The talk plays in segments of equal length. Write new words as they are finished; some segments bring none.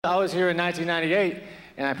I was here in 1998,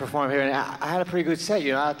 and I performed here, and I had a pretty good set,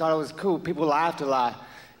 you know. I thought it was cool. People laughed a lot,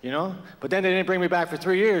 you know. But then they didn't bring me back for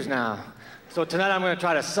 3 years now. So tonight I'm gonna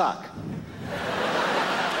try to suck.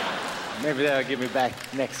 Maybe that'll get me back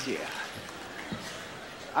next year.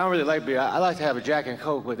 I don't really like beer. I like to have a Jack and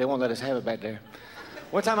Coke, but they won't let us have it back there.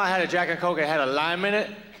 One time I had a Jack and Coke, it had a lime in it,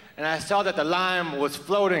 and I saw that the lime was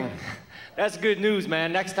floating. That's good news,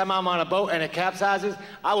 man. Next time I'm on a boat and it capsizes,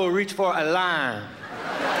 I will reach for a lime.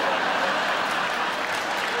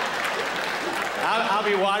 I'll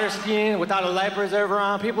be water skiing without a life preserver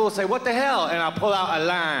on. People will say, what the hell? And I'll pull out a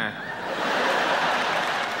lime.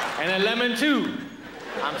 And a lemon too.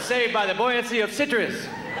 I'm saved by the buoyancy of citrus.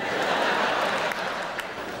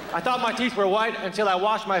 I thought my teeth were white until I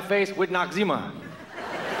washed my face with Noxzema.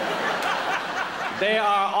 They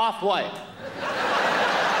are off-white.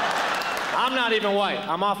 I'm not even white,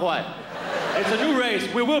 I'm off-white. It's a new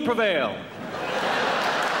race, we will prevail.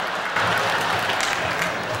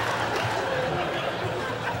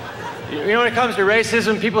 You know, when it comes to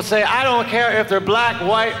racism, people say, I don't care if they're black,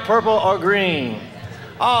 white, purple, or green.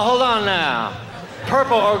 Oh, hold on now.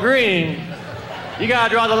 Purple or green, you gotta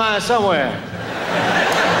draw the line somewhere.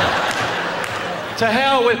 To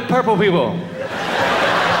hell with purple people.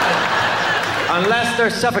 Unless they're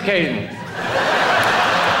suffocating.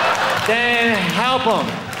 Then help them.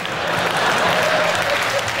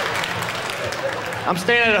 I'm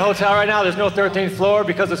staying at a hotel right now. There's no 13th floor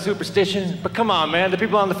because of superstition. But come on, man. The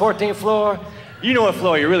people on the 14th floor, you know what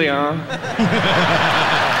floor you're really on.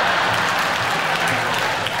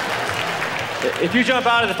 If you jump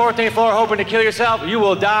out of the 14th floor hoping to kill yourself, you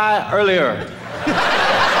will die earlier.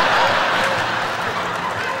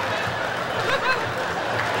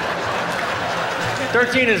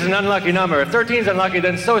 13 is an unlucky number. If 13 is unlucky,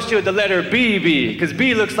 then so should the letter B be, because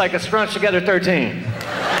B looks like a scrunched together 13.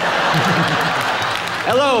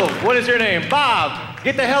 Hello, what is your name? Bob.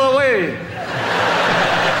 Get the hell away.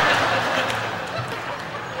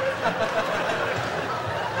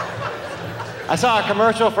 I saw a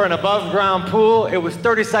commercial for an above-ground pool. It was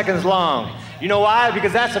 30 seconds long. You know why?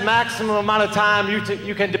 Because that's the maximum amount of time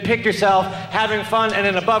you can depict yourself having fun in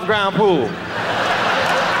an above-ground pool.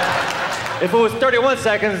 If it was 31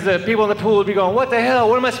 seconds, the people in the pool would be going, what the hell?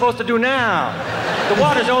 What am I supposed to do now? The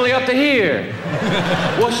water's only up to here.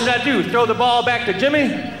 What should I do? Throw the ball back to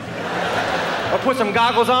Jimmy? Or put some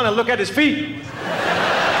goggles on and look at his feet?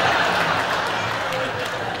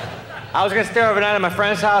 I was gonna stay overnight at my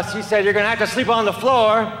friend's house. He said, you're gonna have to sleep on the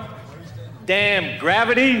floor. Damn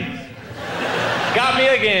gravity. Got me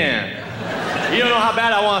again. You don't know how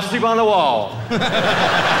bad I want to sleep on the wall.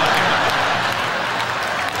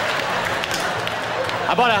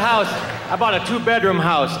 I bought a house. I bought a 2-bedroom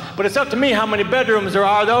house. But it's up to me how many bedrooms there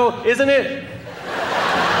are, though, isn't it?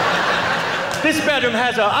 This bedroom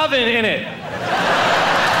has an oven in it.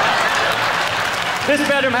 This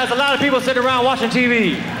bedroom has a lot of people sitting around watching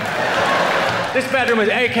TV. This bedroom is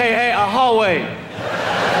AKA a hallway.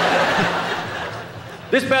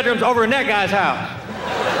 This bedroom's over in that guy's house.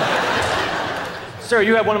 Sir,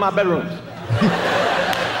 you have one of my bedrooms.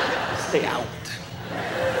 Stay out.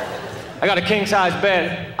 I got a king-size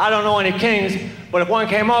bed. I don't know any kings, but if one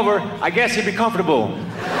came over, I guess he'd be comfortable.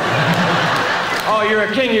 Oh, you're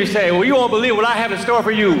a king, you say. Well, you won't believe what I have in store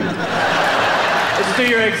for you. It's to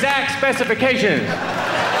your exact specifications.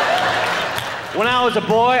 When I was a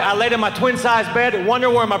boy, I laid in my twin-size bed and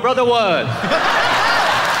wondered where my brother was.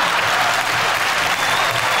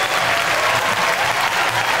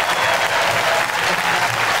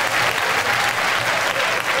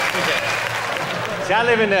 See, I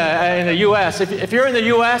live in the U.S. If you're in the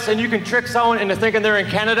U.S. and you can trick someone into thinking they're in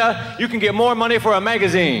Canada, you can get more money for a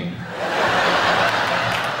magazine.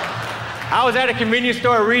 I was at a convenience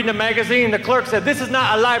store reading a magazine. The clerk said, this is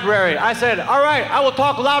not a library. I said, all right, I will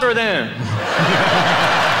talk louder then.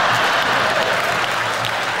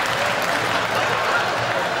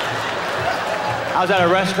 I was at a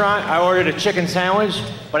restaurant. I ordered a chicken sandwich,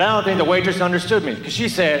 but I don't think the waitress understood me, because she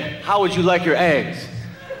said, how would you like your eggs?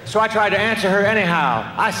 So I tried to answer her anyhow.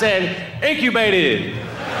 I said, incubated.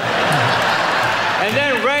 And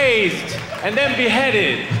then raised, and then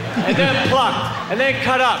beheaded, and then plucked, and then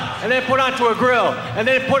cut up, and then put onto a grill, and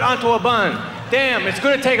then put onto a bun. Damn, it's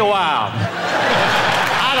gonna take a while.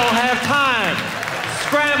 I don't have time.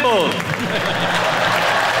 Scrambled.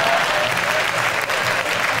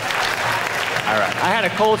 All right, I had a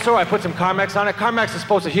cold sore, I put some Carmex on it. Carmex is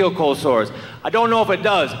supposed to heal cold sores. I don't know if it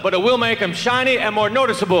does, but it will make them shiny and more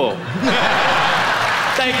noticeable.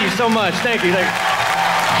 Thank you so much, thank you.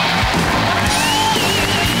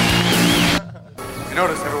 You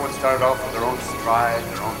notice everyone started off with their own stride,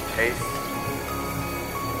 their own pace.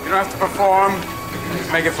 You don't have to perform.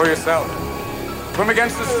 Just make it for yourself. Swim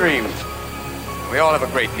against the stream. We all have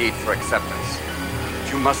a great need for acceptance.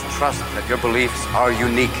 But you must trust that your beliefs are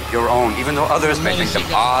unique, your own, even though others may think them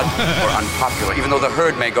odd or unpopular, even though the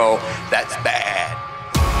herd may go, that's bad.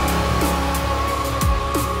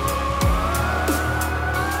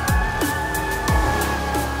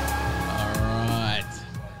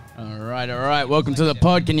 All right. Welcome to the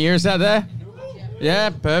pod. Can you hear us out there?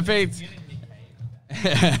 Yeah, perfect.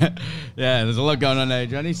 Yeah, there's a lot going on there,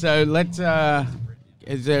 Johnny. So let's,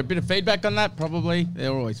 is there a bit of feedback on that? Probably.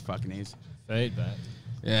 There always fucking is. Feedback?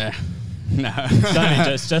 Yeah. No.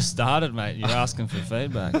 It's just started, mate. You're asking for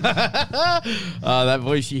feedback. That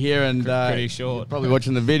voice you hear and... pretty short. Probably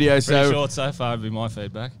watching the video. Pretty short so far would be my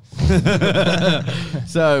feedback.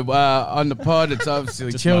 So on the pod, it's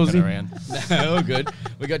obviously Chelsea. Around. All good.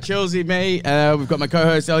 We got Chelsea, me. We've got my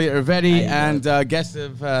co-host Elliot Rivetti, and guest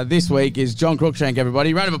of this week is John Cruckshank.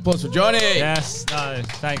 Everybody, round of applause for Johnny. Yes. No.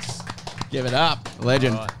 Thanks. Give it up,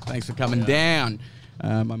 legend. Right. Thanks for coming down.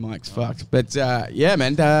 My mic's fucked, but yeah,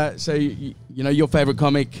 man. So you know your favorite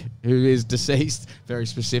comic who is deceased, very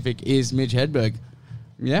specific, is Mitch Hedberg.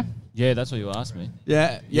 Yeah. Yeah, that's what you asked me.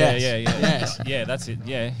 Yeah. Yes. Yeah. Yes. Yeah, that's it.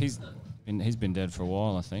 Yeah, he's been dead for a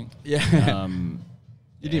while, I think. Yeah.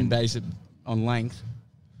 You didn't base it on length.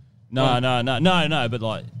 No. But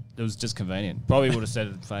like, it was just convenient. Probably would have said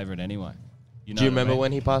it favourite anyway. You know Do you remember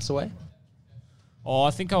when he passed away? Oh,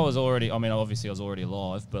 I think I was already. I mean, obviously I was already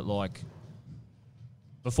alive, but like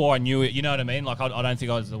before I knew it, you know what I mean? Like I don't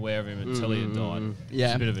think I was aware of him until he had died. Yeah,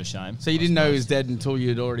 it's a bit of a shame. So you didn't know he was dead until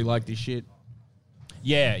you'd already liked his shit.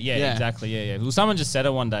 Yeah, exactly. Yeah. Well, someone just said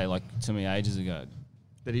it one day, like to me ages ago.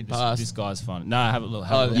 That he'd passed. This guy's fun. No, have a look.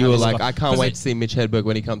 You were like, I can't wait to see Mitch Hedberg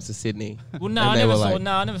when he comes to Sydney. Well, no, I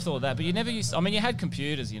never thought that. But you never used. I mean, you had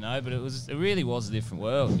computers, you know, but it really was a different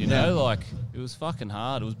world, you know. Like it was fucking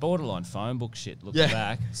hard. It was borderline phone book shit. Looking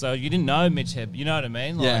back, so you didn't know Mitch Hedberg. You know what I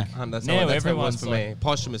mean? Like, that's now how everyone's it was for me.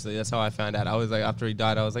 Posthumously, that's how I found out. I was like, after he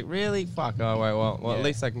died, I was like, really? Fuck. Oh wait, well, at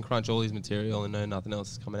least I can crunch all his material and know nothing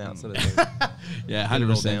else is coming out. Sort of thing. Yeah,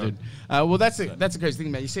 100%. Well, that's a crazy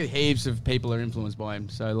thing, man. You see, heaps of people are influenced by him.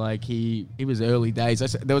 So like he was early days.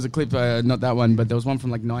 There was a clip, not that one, but there was one from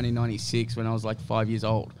like 1996 when I was like 5 years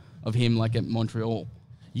old of him like at Montreal.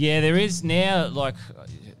 Yeah, there is now, like,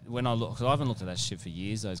 when I look, because I haven't looked at that shit for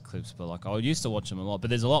years, those clips, but like I used to watch them a lot, but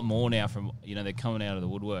there's a lot more now from, you know, they're coming out of the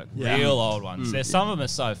woodwork. Yeah. Real old ones. There's some of them are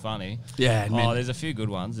so funny. Yeah, man. There's a few good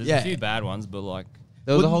ones. There's a few bad ones, but like...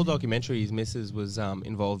 There was a whole documentary his missus was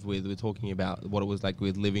involved with. We're talking about what it was like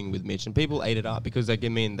with living with Mitch, and people ate it up because, like, I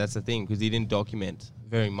mean, that's the thing, because he didn't document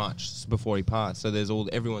very much before he passed. So there's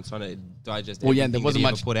everyone's trying to digest everything there wasn't that he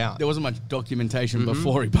much ever put out. There wasn't much documentation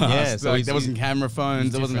before he passed. Yeah, so like, there wasn't camera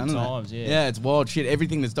phones. There wasn't none of times, that. Yeah, it's wild shit.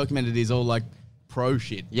 Everything that's documented is all like pro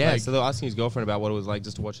shit. Yeah, like, so they were asking his girlfriend about what it was like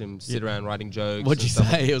just to watch him sit around writing jokes. What'd you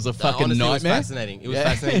say? It was a fucking honestly, nightmare? It was fascinating. It was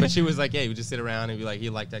fascinating. But she was like, yeah, he would just sit around and be like, he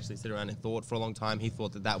liked to actually sit around and thought for a long time. He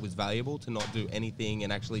thought that was valuable to not do anything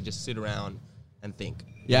and actually just sit around and think.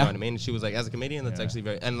 You know what I mean? And she was like, as a comedian, that's actually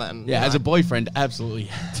very... And as a boyfriend, absolutely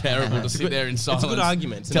terrible to sit there in silence. It's a good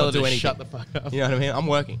argument to tell not her do to anything. shut the fuck up. You know what I mean? I'm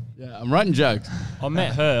working. Yeah, I'm writing jokes. I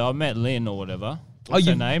met Lynn or whatever. What's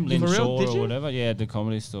her name? Lynn Shaw or whatever. Yeah, at the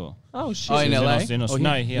Comedy Store. Oh, shit. Oh, in LA?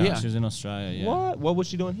 Here. She was in Australia, yeah. What was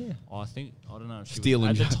she doing here? I don't know.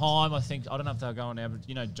 Stealing at the jokes. time, I don't know if they were going out, but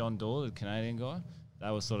you know John Doyle, the Canadian guy? They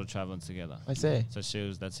were sort of travelling together. I see.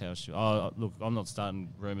 So that's how she... Oh, look, I'm not starting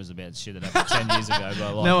rumours about shit that happened 10 years ago,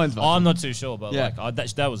 but like... No one's... I'm not too sure, but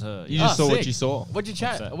that was her. You just saw what you saw. What'd you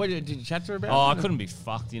chat? Did you chat to her about? Oh, I couldn't be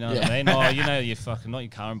fucked, you know what I mean? Oh, you know, you fucking... Not your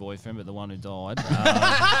current boyfriend, but the one who died.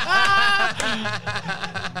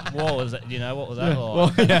 What was that? You know, what was that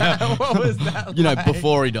like? Well, yeah. What was that You know,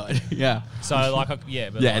 before he died. Yeah. So, like, but...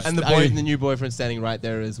 Yeah, and the new boyfriend standing right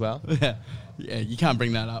there as well. Yeah, you can't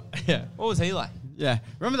bring that up. Yeah. What was he like? Yeah.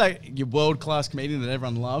 Remember that your world-class comedian that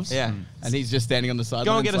everyone loves? Yeah. And he's just standing on the sideline.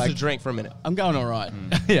 Go and get us a drink for a minute. I'm going all right.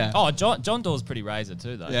 Yeah. Oh, John Doyle's pretty razor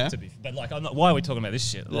too, though. Yeah. But like, why are we talking about this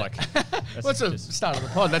shit? Like, what's the start of the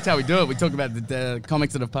pod? That's how we do it. We talk about the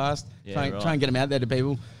comics that have passed. Try and get them out there to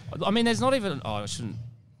people. I mean, there's not even... Oh, I shouldn't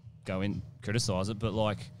go in criticise it, but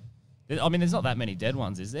like... I mean, there's not that many dead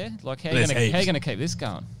ones, is there? Like, how are you going to keep this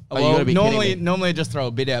going? Well, normally I just throw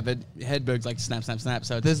a bit out, but Hedberg's like snap, snap, snap.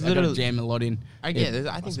 So it's literally jam a lot in. I think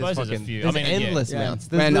there's fucking endless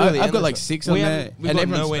amounts. Man, I've got like 6 on there. We've got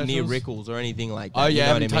nowhere near Rickles or anything like that. Oh yeah, I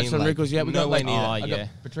haven't touched on Rickles yet. We got like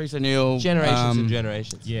Patrice O'Neill. Generations and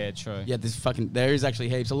generations. Yeah, true. Yeah, there is actually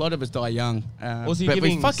heaps. A lot of us die young. Also, but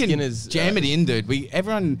we fucking Skinner's, jam it in, dude.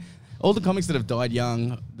 All the comics that have died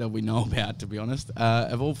young that we know about, to be honest,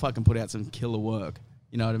 have all fucking put out some killer work.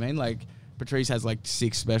 You know what I mean? Like Patrice has like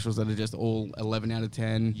 6 specials that are just all 11 out of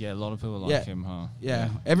 10. Yeah, a lot of people like him, huh? Yeah.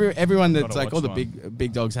 Everyone that's Gotta like all the watch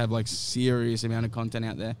big dogs have like serious amount of content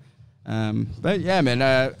out there. But yeah, man.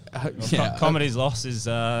 Well, Comedy's loss is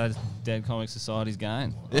Dead Comic Society's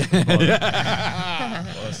gain.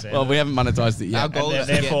 Well, we haven't monetized it yet. Our goal is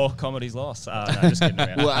to therefore, Comedy's loss. No, just kidding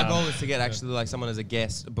around. Well, our goal is to get actually like someone as a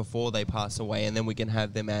guest before they pass away, and then we can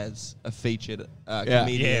have them as a featured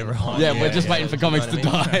comedian. Yeah, right. Yeah, we're just waiting for comics to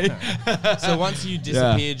die. So once you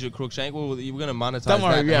disappeared, your Cruckshank, well, you're going to monetize Don't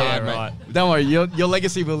worry, that. right. Don't worry, your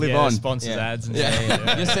legacy will live on. Sponsors ads and stuff.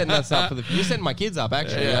 Yeah. You're setting us up for the. You're setting my kids up,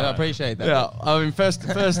 actually. Yeah. I appreciate that. Yeah, I mean, first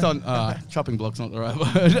on chopping block's not the right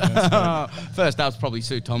word. First up's probably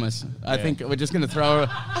Sue Thomas. I think we're just gonna throw.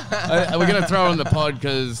 We're gonna throw her on the pod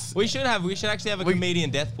because We should actually have a comedian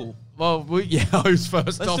death pool. well, who's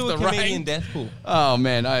first Let's off do the a comedian rank? death pool. Oh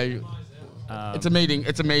man, it's a meeting.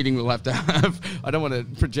 It's a meeting we'll have to have. I don't want to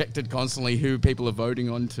project it constantly who people are voting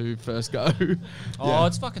on to first go. Oh,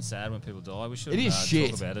 it's fucking sad when people die. We should It is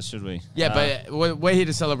shit. talk about it, should we? Yeah, but we're here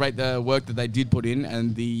to celebrate the work that they did put in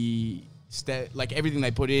and the like everything they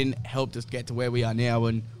put in helped us get to where we are now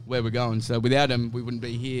and where we're going. So without them, we wouldn't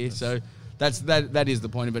be here. So that is the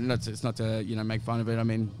point of it. It's not to make fun of it. I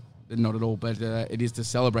mean, not at all. But it is to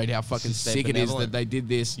celebrate how fucking sick it is that they did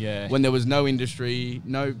this when there was no industry,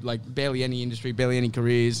 barely any industry, barely any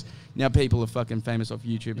careers. Now people are fucking famous off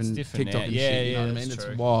YouTube and TikTok and shit. You know what I mean? It's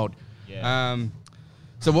wild. Yeah.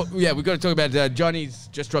 So we've got to talk about Johnny's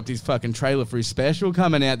just dropped his fucking trailer for his special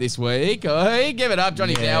coming out this week. Oh, hey, give it up,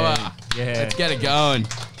 Johnny Dower. Yeah. Let's get it going.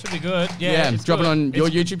 Should be good. Yeah, it's dropping good. on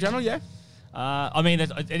your YouTube channel, yeah? I mean,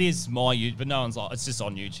 it is my YouTube, but no one's like, it's just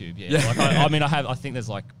on YouTube. Yeah. Like, I think there's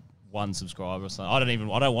like 1 subscriber or something.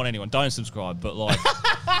 I don't want anyone. Don't subscribe, but like,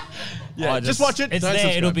 just watch it. It's Don't there.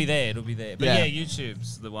 subscribe. It'll be there. But yeah,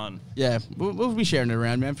 YouTube's the one. Yeah, we'll be sharing it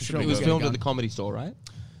around, man, for sure. It was filmed at the Comedy Store, right?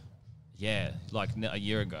 Yeah, like a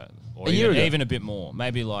year ago, or A year ago? even a bit more.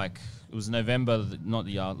 Maybe like it was November, not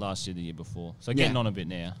the last year, the year before. So getting on a bit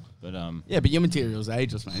now, but Yeah, but your material's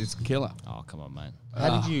ageless, mate. It's a killer. oh come on, mate.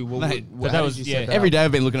 How did you? mate, how was- did you yeah. set that Every up? day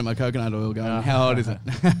I've been looking at my coconut oil going, how hot is it?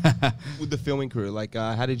 With the filming crew, like,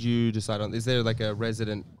 how did you decide on? Is there like a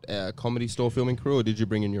resident Comedy Store filming crew, or did you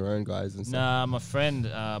bring in your own guys and stuff? Nah, my friend,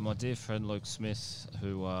 my dear friend Luke Smith,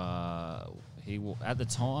 who at the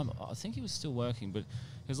time I think he was still working, but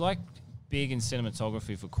he was like big in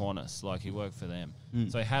cinematography for Qantas, like he worked for them.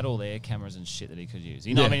 So he had all their cameras and shit that he could use.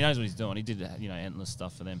 I mean, he knows what he's doing. He did endless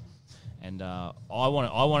stuff for them. And I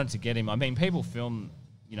wanted to get him. I mean, people film,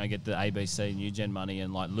 get the ABC New Gen money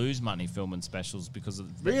and like lose money filming specials because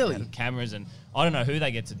of the cameras, and I don't know who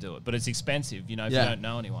they get to do it, but it's expensive, if you don't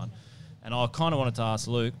know anyone. And I kind of wanted to ask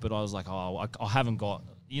Luke, but I was like, I haven't got,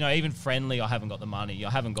 even friendly, I haven't got the money. I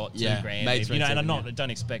haven't got $2,000, and I don't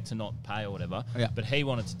expect to not pay or whatever. Yeah. But he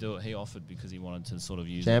wanted to do it. He offered because he wanted to sort of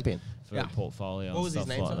use it for a portfolio and stuff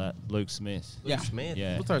like that. Luke Smith. Luke Smith.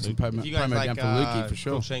 Yeah. We'll throw some promo If you guys down for Lukey for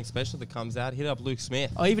sure. Cruckshank special that comes out, hit up Luke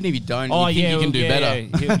Smith. Oh, even if you don't, Oh, you think you can do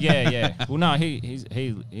better. Yeah. Well, no, he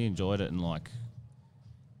enjoyed it and like.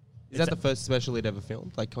 Is that the first special he'd ever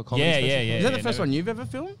filmed? Like comedy Yeah. special? Is that the first one you've ever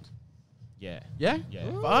filmed? Yeah. Yeah? Yeah.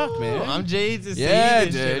 Fuck, man. I'm Jesus. Yeah,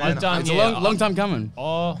 dude. dude. I've done- It's yeah, a long time coming.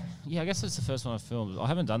 Oh, yeah, I guess it's the first one I've filmed. I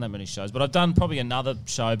haven't done that many shows, but I've done probably another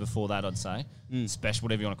show before that, I'd say. Special,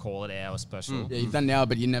 whatever you want to call it, hour special. Yeah, you've done now,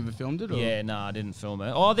 but you never filmed it? Or? Yeah, no, I didn't film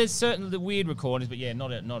it. Oh, there's certainly the weird recordings, but yeah,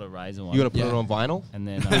 not a Razor one. You going to put it on vinyl? And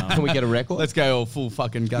then, Can we get a record? Let's go all full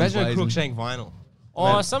fucking guns Imagine a blazing. Cruckshank vinyl.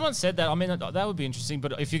 oh, someone said that. I mean, that would be interesting,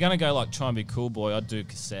 but if you're going to go like try and be cool boy, I'd do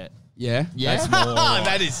cassette. Yeah? That's more like-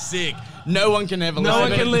 That is sick. No one can ever No listen one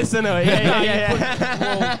to can it. listen to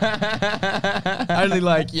it. Only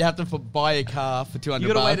like you have to buy a car for $200 You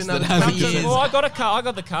gotta wait that another has couple years. years. Well, I got a car. I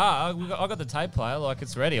got the car. I got the tape player. Like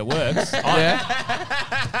it's ready. It works.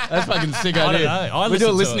 That's fucking sick I don't idea. know. I We do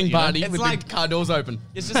a listen to listening it, you know? party It's with like- the car doors open.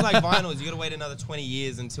 It's just like vinyls. You got to wait another 20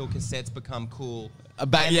 years until cassettes become cool.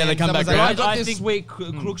 They And come back someone's like, around. I got I this think- sweet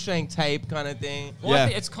Cruckshank tape kind of thing. Well, Yeah.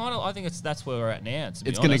 I think that's where we're at now. To be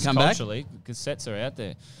It's gonna honest, come back? culturally, cassettes are out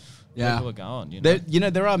there. Yeah. People are going.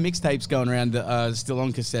 There are mixtapes going around that are still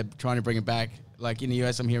on cassette trying to bring it back. Like in the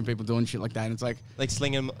US, I'm hearing people doing shit like that. And it's like, Like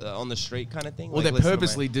slinging them on the street kind of thing. well, Like, they're listen to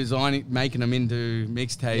purposely making them into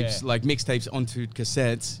mixtapes, Yeah. like mixtapes onto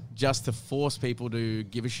cassettes, just to force people to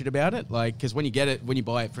give a shit about it. Like, because when you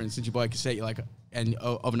buy it, for instance, you buy a cassette, you're like, and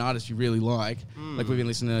of an artist you really like we've been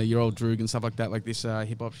listening to your old Droog and stuff like that, like this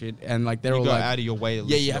hip hop shit, and like they're You all go like, out of your way to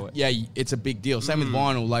listen to it. it's a big deal. Same with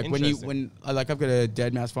vinyl. Like Interesting. when I've got a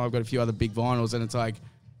Dead Mouse vinyl, I've got a few other big vinyls, and it's like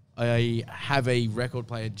I have a record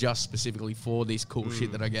player just specifically for this cool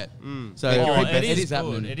shit that I get. So it is is good.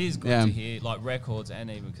 happening. It is good to hear, like records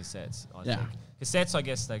and even cassettes. I think. Cassettes, I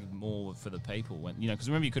guess, they're more for the people when because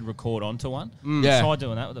remember you could record onto one. Try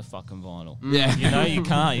doing that with a fucking vinyl. Yeah, you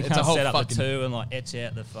can't. You can't set up the two and like etch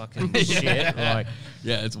out the fucking shit. Like,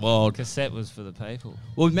 it's wild. Cassette was for the people.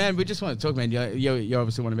 Well, man, we just want to talk, man. You're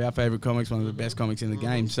obviously one of our favorite comics, one of the best comics in the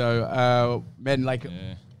game. So, man, like.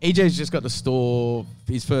 Yeah. EJ's just got the store,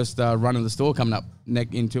 his first run of the store coming up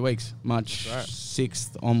in 2 weeks, March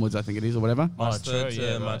 6th onwards, I think it is, or whatever. March 3rd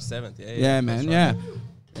to March 7th. Yeah, man, yeah.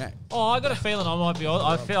 Oh, I got a feeling I might be on.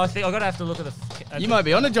 I think I got to have to look at the. You might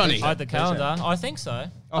be on it, Johnny. At the calendar. I think so.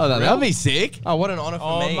 Oh, that'll be sick. Oh, what an honor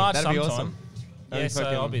for me. March That'd be sometime. awesome. Yeah, so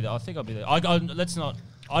I'll be there. I think I'll be there. Let's not.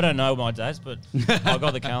 I don't know my dates, but I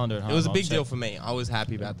got the calendar at home. It was a big deal for me. I was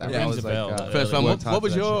happy about that. Rings a bell. First one. What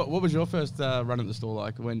was your first run at the store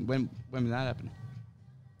like? When did that happen?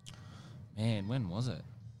 Man, when was it?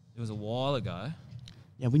 It was a while ago.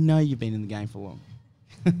 Yeah, we know you've been in the game for long.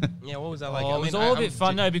 Yeah, what was that like? It was all a bit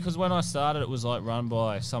fun, because when I started, it was like run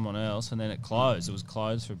by someone else, and then it closed. It was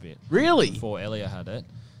closed for a bit. Really? Before Elliot had it,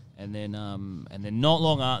 and then not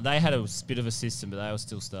long after, they had a bit of a system, but they were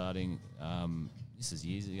still starting. This is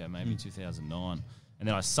years ago, maybe 2009, and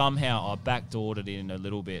then I backdoored it in a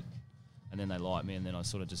little bit, and then they liked me, and then I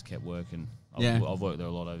sort of just kept working. I've worked there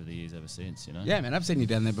a lot over the years ever since, Yeah, man, I've seen you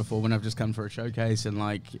down there before when I've just come for a showcase, and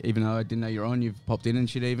like, even though I didn't know you're on, you've popped in and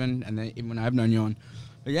shit even, and then even when I've known you on.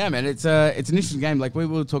 But yeah, man, it's an interesting game. Like, we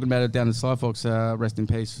were talking about it down at Sly Fox, rest in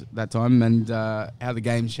peace, that time, and how the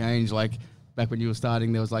game's changed. Like, back when you were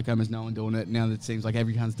starting, there was like almost no one doing it. Now it seems like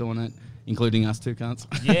every cunt's doing it, including us two cunts.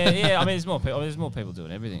 Yeah. I mean, there's more people. There's more people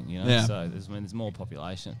doing everything, Yeah. So there's more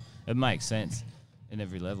population. It makes sense in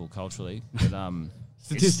every level culturally, but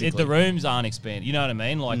statistically, the rooms aren't expanded. You know what I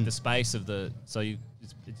mean? Like the space of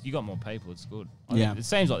you got more people. It's good. It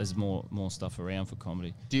seems like there's more stuff around for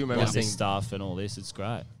comedy. Do you remember seeing stuff and all this? It's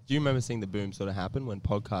great. Do you remember seeing the boom sort of happen when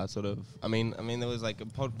podcasts sort of? I mean, there was like a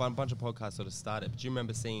bunch of podcasts sort of started. But do you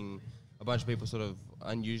remember seeing a bunch of people sort of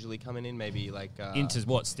unusually coming in, maybe like into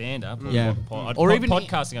what stand-up? Yeah. Or even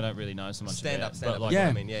podcasting. I don't really know so much stand-up. Like, yeah.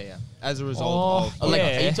 I mean, yeah. As a result of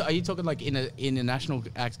are you talking like international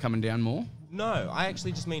acts coming down more? No, I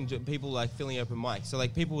actually just mean people like filling open mics. So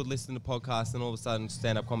like people would listen to podcasts, and all of a sudden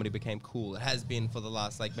stand-up comedy became cool. It has been for the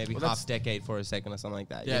last like maybe half decade for a second or something like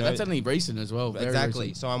that. Yeah, that's only recent as well. Exactly.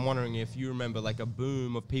 Recent. So I'm wondering if you remember like a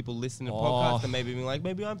boom of people listening to podcasts and maybe being like,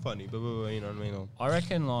 maybe I'm funny, but you know what I mean? I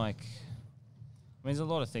reckon like. I mean, there's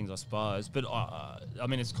a lot of things, I suppose, but I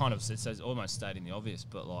mean, it's kind of it's almost stating the obvious,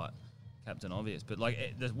 but like Captain Obvious. But like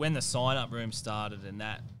when the sign-up room started and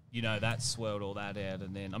that, that swelled all that out,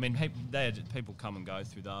 and then I mean, people come and go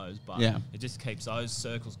through those, but it just keeps those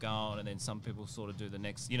circles going, and then some people sort of do the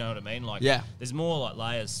next. You know what I mean? Like, there's more like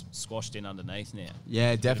layers squashed in underneath now.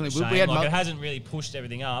 Yeah, definitely. We had like it hasn't really pushed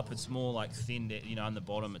everything up. It's more like thinned. On the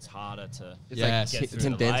bottom, it's harder to. It's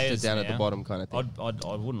condensed down at the bottom kind of thing.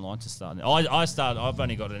 I wouldn't like to start. I've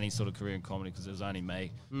only got any sort of career in comedy because it was only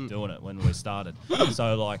me doing it when we started.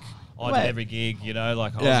 So like I did every gig. I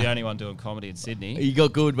was the only one doing comedy in Sydney. You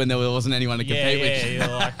got good when there wasn't anyone to compete with.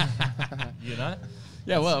 Yeah, you're like,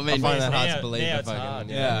 Yeah, well, I mean, I find that hard to believe. Now it's hard.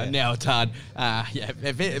 Now it's hard.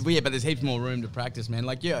 But there's heaps more room to practice, man.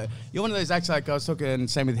 Like, you're one of those acts. Like I was talking,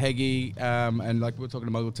 same with Heggie, and like we were talking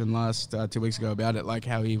to Muggleton last 2 weeks ago about it, like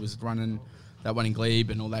how he was running that one in Glebe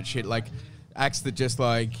and all that shit. Like acts that just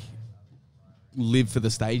like live for the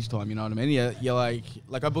stage time. You know what I mean? You're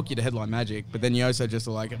like I book you to headline Magic, but then you also just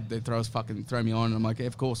like they throw me on, and I'm like,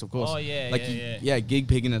 of course. Oh yeah, like gig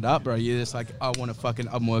picking it up, bro. You're just like,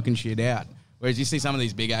 I'm working shit out. Whereas you see some of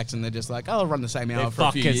these big acts and they're just like, I'll run the same hour for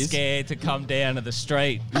a few years. They're fucking scared to come down to the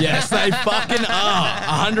street. Yes, they fucking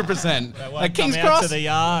are. 100%. They won't like come King's out Cross. To the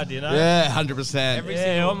yard, Yeah,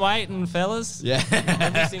 100%. I'm waiting, fellas. Yeah.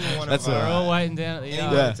 Every single one of we're all waiting down at the yard.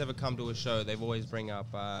 Anyone that's ever come to a show, they've always bring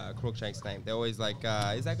up Cruckshank's name. They're always like,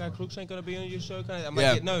 is that guy Cruckshank going to be on your show? I'm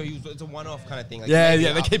like, no, it's a one-off kind of thing. Like,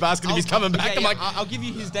 they keep asking if he's coming back. I'm like, I'll give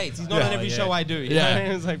you his dates. He's not on every show I do. You know what I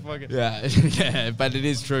mean? It's like, fuck it. Yeah, but it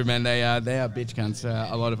is true, man. They are bitch cunts.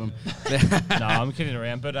 A lot of them. No, I'm kidding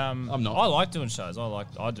around, but I'm not. I like doing shows.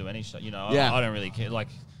 I do any show. I don't really care. Like,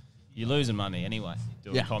 you're losing money anyway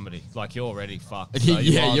doing comedy. Like, you're already fucked. So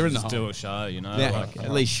you're in the hole. Do a show. Yeah,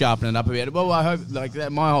 at least sharpen it up a bit. Well, I hope like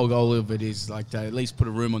that. My whole goal of it is like to at least put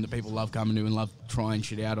a room on that people love coming to and love trying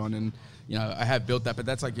shit out on. And I have built that, but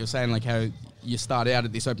that's like you're saying, like how you start out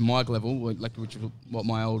at this open mic level, like which is what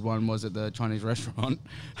my old one was at the Chinese restaurant,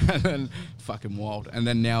 and then fucking wild. And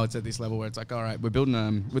then now it's at this level where it's like, all right, we're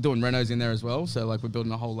doing renos in there as well. So like we're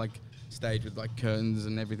building a whole like stage with like curtains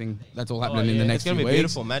and everything. That's all happening in the next It's gonna few be weeks.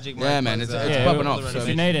 beautiful. Magic Mike. Yeah, man, it's popping off. If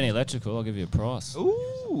you need any electrical, I'll give you a price.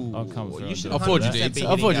 Ooh, I'll come through. should I'll forge your 100% deeds. be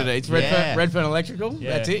I'll forge your hitting deeds. up. Yeah. Redfern Electrical. Yeah.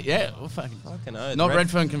 That's it. Yeah. Well, fucking oath. not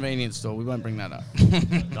Redfern Convenience Store. We won't bring that up.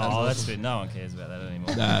 Oh, that's good. No one cares about that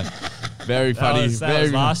anymore. Very funny. That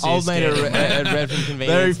was last year's Old mate at scam. Redfern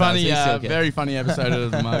Convenience. Very Store, funny. so he's still good. Very funny episode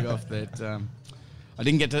of the Mug Off that. I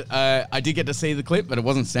didn't get to. I did get to see the clip, but it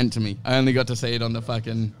wasn't sent to me. I only got to see it on the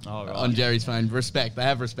fucking on Jerry's phone. Respect. They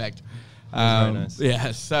have respect. Very nice.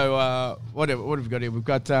 Yeah. So what have we got here? We've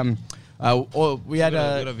got we had we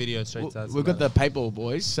got a video straight to us. we've got the paintball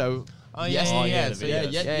boys. So Oh yeah, yeah. the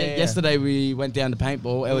videos. yesterday we went down to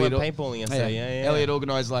paintball. We went Elliot paintballing yesterday. Yeah. Elliot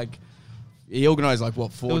organised he organised like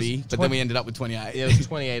what 40, but then 20 we ended up with 28. Yeah, it was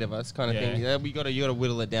 28 of us, kind of Yeah. thing. Yeah, you gotta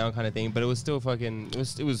whittle it down, kind of thing. But it was still fucking.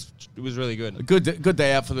 It was really good. A good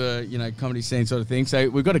day out for the comedy scene sort of thing. So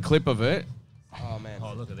we've got a clip of it. Oh man,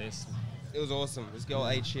 Oh, look at this. it was awesome. This girl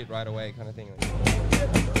ate shit right away, kind of thing.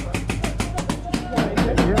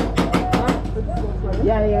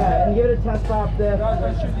 Yeah, and give it a test up there.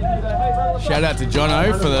 Shout out to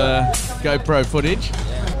Jono for the GoPro footage.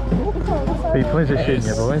 Be pleasure shooting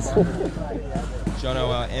you, boys. Jono,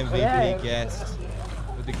 our MVP guest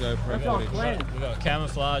with the GoPro footage. We've got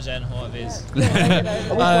camouflage and high vis.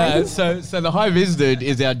 So the high vis dude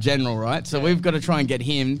is our general, right? So we've got to try and get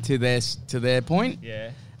him to their point.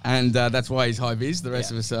 Yeah. And that's why he's high vis. The rest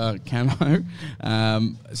of us are camo.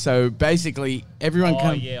 So basically, everyone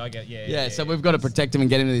I get. Yeah. So we've got to protect him and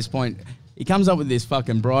get him to this point. He comes up with this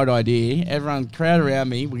fucking bright idea. Everyone crowd around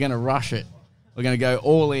me. We're going to rush it. We're going to go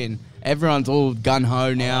all in. Everyone's all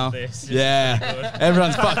gun-ho now. this. Yeah.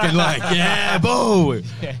 Everyone's fucking like, yeah, boo.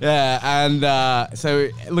 Yeah. And so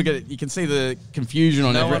look at it. You can see the confusion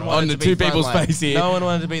on the two people's face here. No one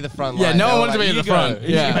wanted to be the front Yeah, line. no They one were wanted to be like, in the "You front. go."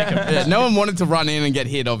 Yeah. No one wanted to run in and get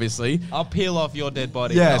hit, obviously. I'll peel off your dead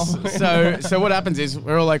body. Yes. So what happens is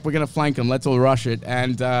we're all like, we're going to flank them. Let's all rush it.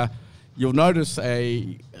 And you'll notice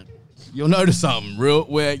something real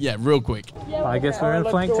quick. I guess we're in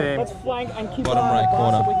flank team. Let's flank and keep Bottom our right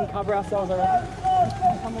corner. so we can cover ourselves, I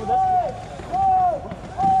reckon. Come with us.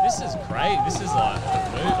 This is great. This is like.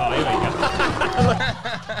 Oh, here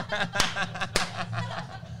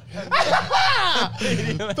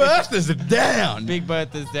we go. Bertha's down. Big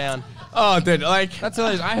Bertha's down. Oh, dude, like... That's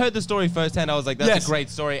hilarious. I heard the story firsthand. I was like, that's Yes. a great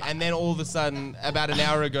story. And then all of a sudden, about an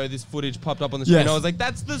hour ago, this footage popped up on the screen. Yes. I was like,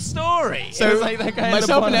 that's the story. So It was like that guy in the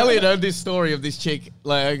myself and bottom. Elliot heard this story of this chick,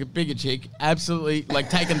 like a bigger chick, absolutely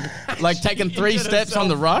taking 3 steps on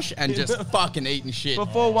the rush and just fucking eating shit.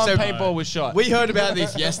 Before one So paintball was shot. we heard about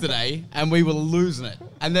this yesterday and we were losing it.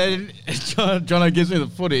 And then Jono gives me the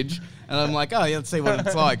footage. And I'm like, oh, yeah, let's see what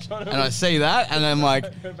it's like. And I see that, and I'm like,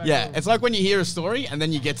 yeah, it's like when you hear a story and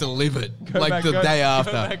then you get to live it, like the day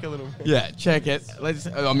after. Go back a little bit. Yeah, check it.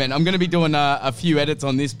 Oh, man, I'm going to be doing a few edits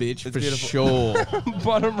on this bitch for beautiful. sure.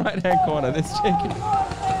 Bottom right-hand corner, this chick.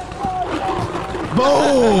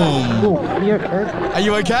 Boom! Are you okay? Are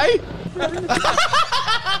you okay?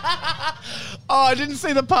 Oh, I didn't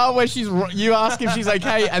see the part where you ask if she's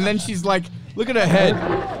okay, and then she's like, look at her head.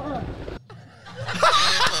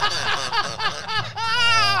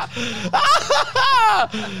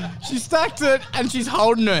 She stacked it and she's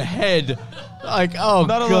holding her head. Like, oh,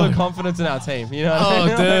 Not a God. lot of confidence in our team, you know what Oh, I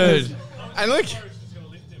mean? dude. And look,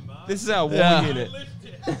 This is our war Yeah. unit.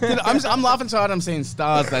 dude, I'm laughing so hard I'm seeing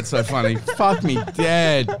stars. That's so funny. Fuck me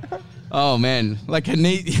dead. Oh, man. Like her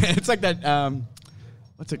knee. It's like that,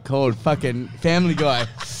 what's it called? Fucking Family Guy. In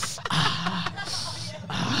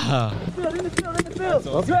the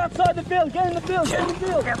field. You're outside the field. Get in the field. Get in the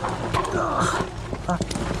field.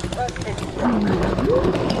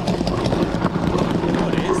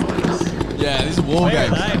 What is this? Yeah, this is war Where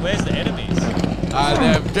games. are they? Where's the enemies?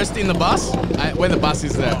 They're just in the bus. Where the bus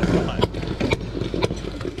is there.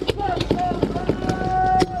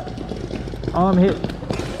 Oh, I'm hit.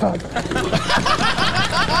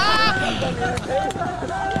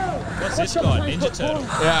 What's this guy? Ninja Turtle.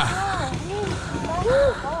 Yeah.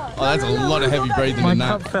 Oh, that's a lot of heavy breathing My in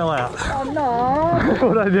cup that. fell out. Oh, no.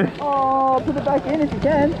 What'd I do? Oh, put it back in if you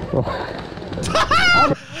can.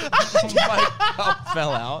 My cup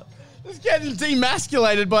fell out. It's getting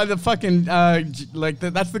demasculated by the fucking,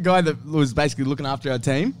 that's the guy that was basically looking after our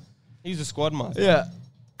team. He's a squad master. Yeah.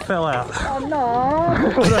 Fell out. Oh, no.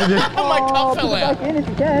 What'd I do? Oh, my cup fell Put it back out. in if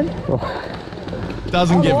you can.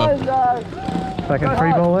 Doesn't give Otherwise, up. I can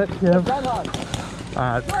free ball it. Yeah. run hard.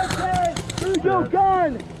 Alright. Who's your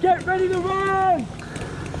gun? Get ready to run!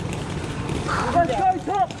 Let's go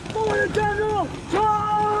top! Forward general!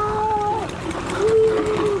 Charge!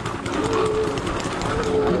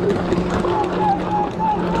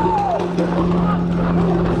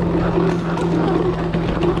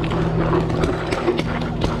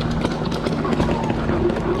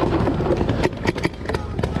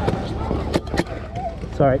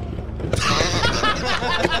 Sorry.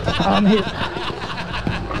 I'm hit.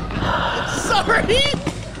 Sorry.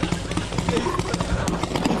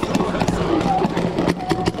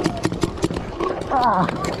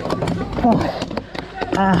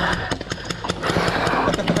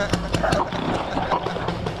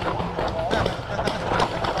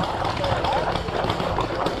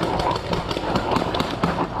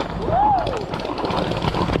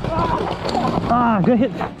 Good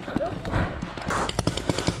hit.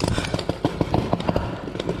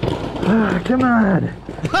 Come on.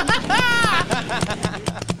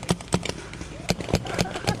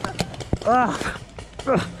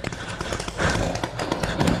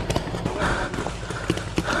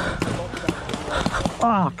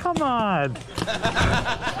 Oh, come on.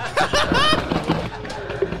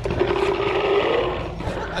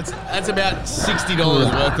 That's about $60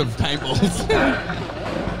 worth of paintballs.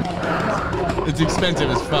 It's expensive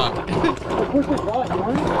as fuck.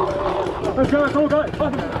 Let's go, go, go.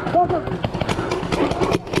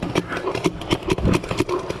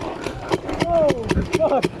 Oh,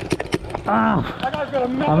 fuck. That guy's got a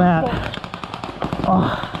massive. I'm out.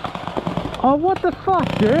 Oh, what the fuck,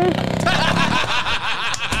 dude?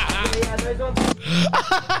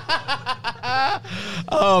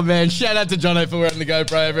 Oh man, shout out to Jono for wearing the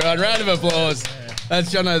GoPro, everyone. Round of applause.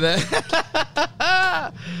 That's Jono there.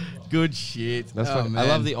 Good shit. That's oh, fucking, man. I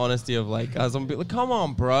love the honesty of like, guys, I'm like, come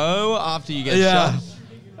on, bro. After you get Yeah. shot.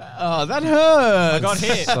 Oh, that hurts. I got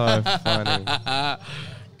hit. So funny.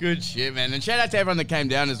 Good shit, man. And shout out to everyone that came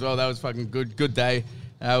down as well. That was fucking good day.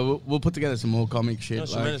 We'll put together some more comic shit.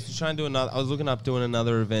 You know, to try and do another. I was looking up doing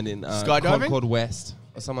another event in Skydiving? called West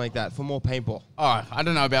or something like that for more paintball. Oh, I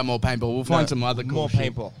don't know about more paintball. We'll find some other cool more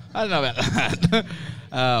shit. paintball. I don't know about that.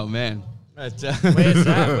 Oh man. But, Where's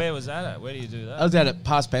that? Where was that at? Where do you do that? I was out at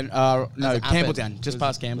past Pen. No, That's Campbelltown. Appen. Just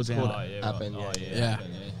past Campbelltown. called Oh, yeah, Appen, right. yeah. Oh, Yeah.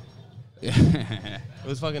 Appen, Yeah. It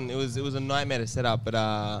was fucking. It was a nightmare to set up, but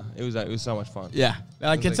it was so much fun. Yeah. They're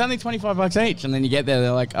like, It was it's like- only $25 each. And then you get there,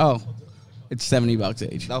 they're like, oh, it's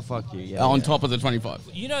 $70 each. They'll fuck you. Yeah. On yeah. top of the 25.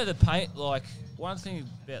 You know the paint, like, one thing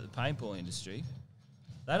about the paintball industry,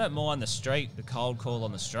 they don't mind the street, the cold call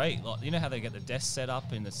on the street. Like, you know how they get the desk set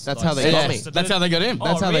up in the... That's how they got me. That's how they got in.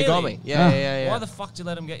 That's Oh, how they got really? me. Yeah. Why the fuck do you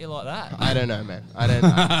let them get you like that? I don't know, man. I don't know.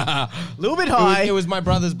 A little bit It high. was my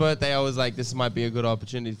brother's birthday. I was like, this might be a good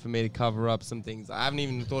opportunity for me to cover up some things. I haven't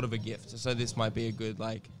even thought of a gift, so this might be a good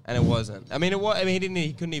and it wasn't. I mean, it was. I mean,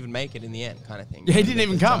 he couldn't even make it in the end, kind of thing. Yeah, he didn't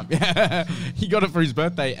even come. He got it for his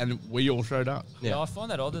birthday, and we all showed up. Yeah, I find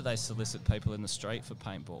that odd that they solicit people in the street for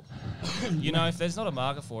paintball. You know, if there's not a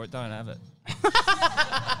market for it, don't have it.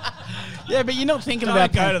 Yeah, but you're not thinking Don't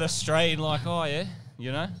about go to the street and like, oh yeah,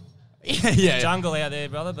 you know, yeah. jungle out there,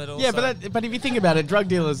 brother. But also, Yeah, but if you think about it, drug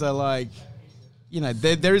dealers are like, you know,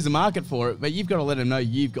 there is a market for it, but you've got to let them know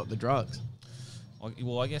you've got the drugs.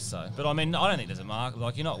 well, I guess so. But I mean, I don't think there's a market.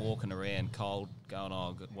 Like, you're not walking around cold going,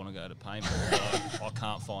 oh, I want to go to paintball, but I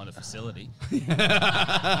can't find a facility.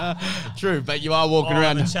 True, but you are walking I'll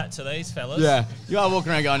around. have a chat to these fellas. Yeah, you are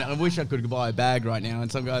walking around going, I wish I could buy a bag right now.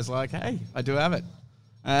 And some guy's like, hey, I do have it.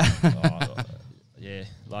 Oh, yeah,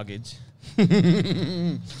 luggage.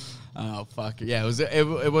 Oh, fuck. Yeah,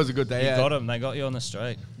 it was a good day. You Yeah. got them. They got you on the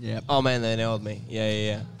street. Yeah. Oh man, they nailed me.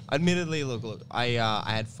 Yeah. Admittedly, look. I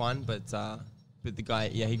had fun, but the guy,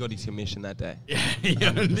 he got his commission that day. Yeah,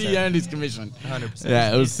 he earned his commission. 100%.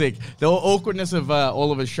 Yeah, it was sick. The awkwardness of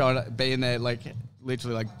all of us being there, like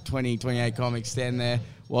literally like 20, 28 comics stand there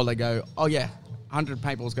while they go, oh yeah, 100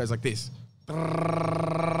 paintballs goes like this.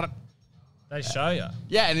 They show you.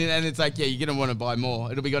 Yeah, and it's like, yeah, you're going to want to buy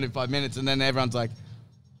more. It'll be gone in 5 minutes. And then everyone's like,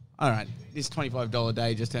 all right, this $25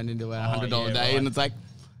 day just turned into a $100 day. right. And it's like,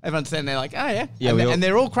 everyone's standing there like, oh yeah. Yeah, And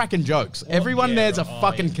they're all cracking jokes. Everyone yeah, there's a right.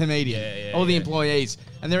 fucking comedian. Yeah, all the yeah. employees.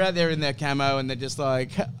 And they're out there in their camo and they're just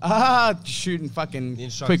like, shooting fucking The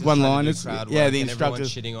instructors quick trying to do one-liners. crowd Yeah, work the and everyone's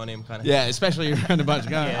instructors. shitting on him, kind of. Yeah, especially around a bunch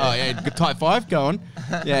going, Yeah. oh yeah, good type 5 going.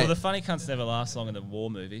 Yeah. Well, the funny cunts never last long in the war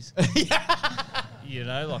movies. You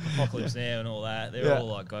know, like Apocalypse Now and all that. They're Yeah. all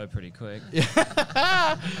like, go pretty quick.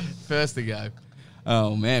 First to go.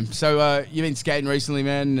 Oh man! So you've been skating recently,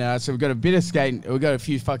 man. So we've got a bit of skating. We've got a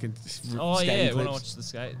few fucking Oh, skating yeah. clips. Want to watch the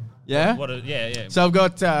skate? Yeah? Yeah. So I've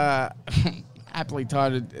got aptly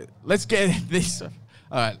titled. Let's get this. All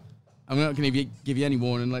right, I'm not going to give you any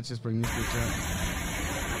warning. Let's just bring this picture up.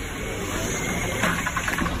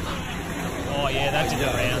 Oh, yeah, that did the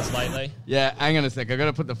rounds lately. Yeah, hang on a sec. I got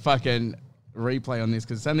to put the fucking replay on this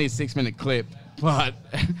because it's only a 6-minute clip. But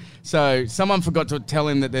so someone forgot to tell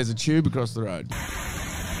him that there's a tube across the road.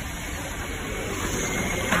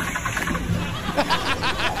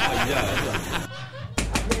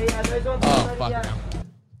 Oh fuck!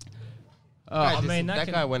 I mean,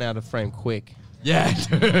 that guy went out of frame quick. Yeah,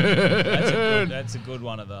 dude. That's a good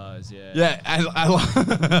one of those. Yeah. Yeah, all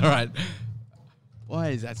right. Why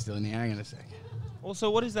is that still in here? Hang on a second. Also,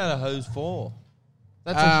 what is that a hose for?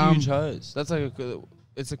 That's a huge hose. That's like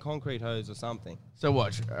it's a concrete hose or something. So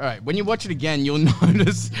watch. All right, when you watch it again, you'll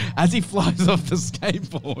notice as he flies off the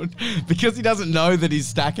skateboard, because he doesn't know that he's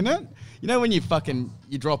stacking it. You know when you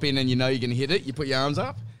drop in and you know you're gonna hit it, you put your arms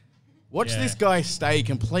up. Watch this guy stay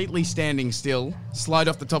completely standing still, slide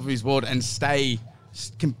off the top of his board, and stay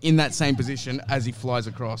in that same position as he flies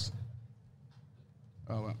across.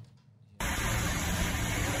 Oh well.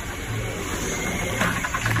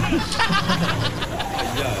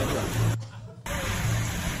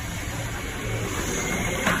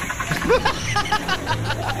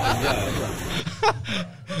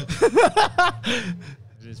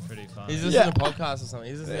 It is pretty fun. He's listening to a podcast or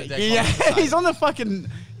something. He's on the fucking...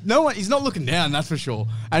 No one. He's not looking down, that's for sure.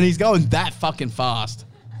 And he's going that fucking fast.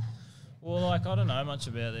 Well, like, I don't know much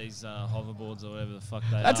about these hoverboards or whatever the fuck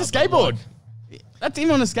they are. That's a skateboard. That's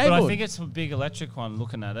him on a skateboard. But I think it's a big electric one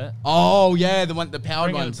looking at it. Oh, yeah, the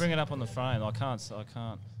powered ones. Bring it up on the frame. I can't.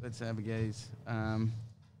 Let's have a gaze.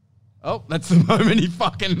 Oh, that's the moment he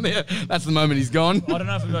fucking... That's the moment he's gone. I don't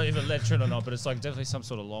know if it electric or not, but it's like definitely some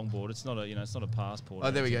sort of longboard. It's not it's not a passport. Oh,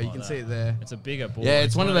 there we go. You can see it there. It's a bigger board. Yeah,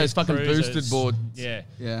 it's one of those fucking cruisers. boosted boards. Yeah.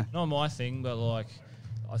 Yeah. Not my thing, but like...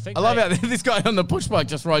 I love how this guy on the push bike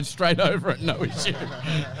just rides straight over it, no issue.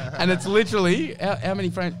 And it's literally, how many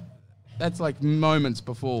frames? That's like moments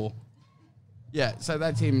before. Yeah, so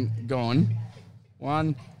that's him gone.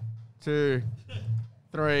 1, 2,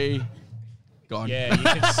 3, gone. Yeah, you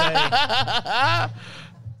can see.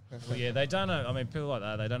 Well, yeah, they don't know. I mean, people like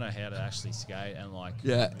that, they don't know how to actually skate and like,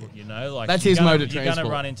 like that's his mode of You're transport. going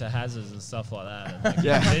to run into hazards and stuff like that. And like,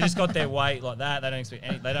 Yeah, they just got their weight like that. They don't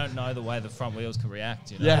expect they don't know the way the front wheels can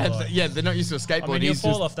react. You know? Yeah, like, they're not used to a skateboard. I mean, you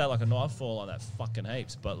fall off that like a knife, fall like that fucking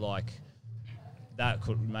heaps, but like that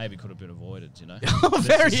could have been avoided. You know,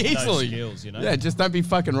 very easily. No skills, you know. Yeah, just don't be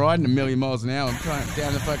fucking riding 1,000,000 miles an hour and trying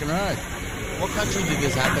down the fucking road. What country did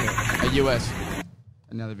this happen in? US.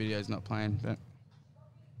 Another video's not playing, but.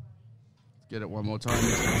 Get it one more time.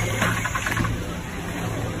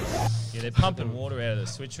 Yeah, they're pumping water out of the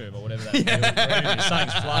switch room or whatever that room.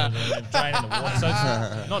 Something's flooded and they're draining the water. So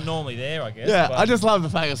it's not normally there, I guess. Yeah, but I just love the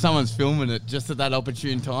fact that someone's filming it just at that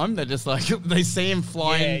opportune time. They're just like, they see him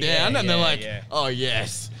flying down and they're like, oh,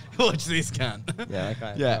 yes, watch this cunt. Yeah,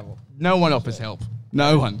 okay. Yeah, no one offers help.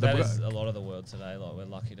 No one. That is a lot of the world today. Like, we're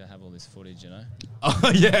lucky to have all this footage, you know?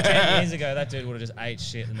 Oh, yeah. 10 years ago, that dude would have just ate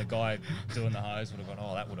shit and the guy doing the hose would have gone,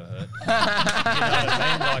 oh, that would have hurt. You know what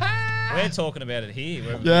I mean? Like, we're talking about it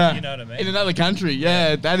here. Yeah. You know what I mean? In another country.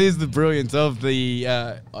 Yeah, that is the brilliance of the,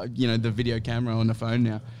 the video camera on the phone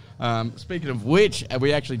now. Speaking of which,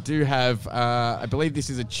 we actually do have, I believe this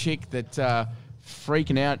is a chick that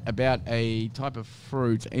freaking out about a type of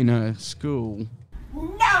fruit in her school.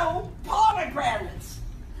 No pomegranates!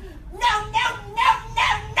 No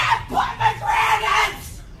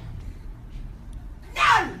pomegranates!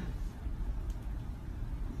 None!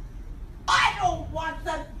 I don't want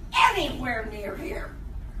them anywhere near here.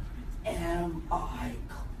 Am I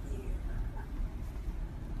clear?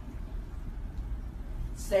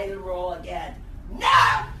 Say the rule again.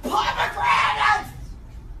 No pomegranates!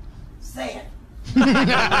 Say it. No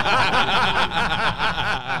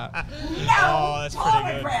that's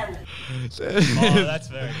pretty good. That's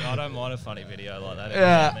very good. I don't mind a funny video like that.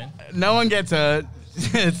 Yeah, no one gets hurt.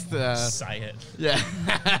 It's say it. Yeah.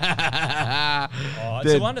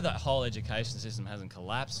 It's a wonder that whole education system hasn't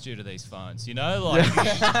collapsed due to these phones. You know, like,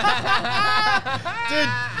 dude,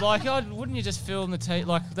 like, wouldn't you just film the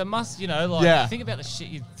like, there must, you know, like, think about the shit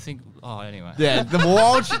you'd think. Oh, anyway. Yeah, the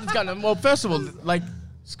wild shit that's going on. Well, first of all, like.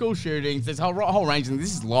 School shootings, there's a whole range of things.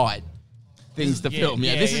 This is light things to film.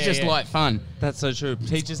 Yeah, this is just light fun. That's so true.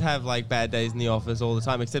 Teachers have like bad days in the office all the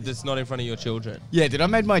time, except it's not in front of your children. Yeah, I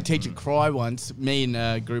made my teacher cry once, me and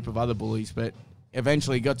a group of other bullies, but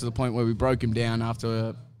eventually got to the point where we broke him down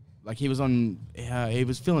after, like, he was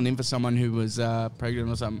filling in for someone who was pregnant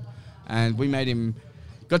or something, and we made him.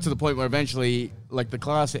 Got to the point where eventually, like, the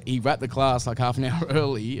class, he wrapped the class like half an hour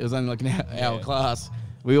early. It was only like an hour class.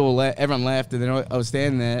 We all everyone left, and then I was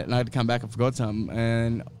standing there, and I had to come back and forgot something,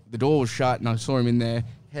 and the door was shut, and I saw him in there,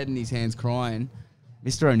 head in his hands, crying.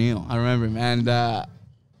 Mr. O'Neill, I remember him, and I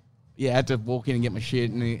had to walk in and get my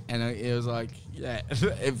shit, and it was like,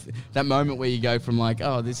 if that moment where you go from like,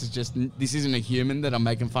 oh, this isn't a human that I'm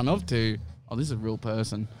making fun of, to, oh, this is a real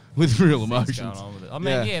person with real emotions. Going on with it. I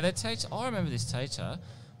mean, that teacher. I remember this teacher.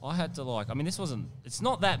 I had to it's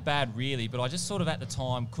not that bad really, but I just sort of at the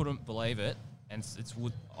time couldn't believe it. And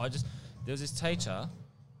there was this teacher,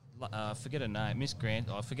 forget her name, Miss Grant.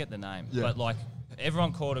 I forget the name, Yeah. but like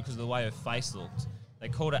everyone called her because of the way her face looked. They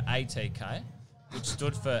called her ATK, which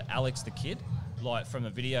stood for Alex the Kid, like from a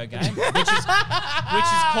video game, which is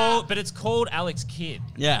called, but it's called Alex Kid.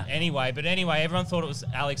 Yeah. Anyway, everyone thought it was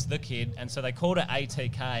Alex the Kid, and so they called her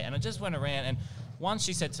ATK, and I just went around and. Once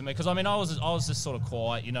she said to me, because I mean, I was just sort of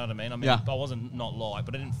quiet, you know what I mean? I mean, Yeah. I wasn't not like,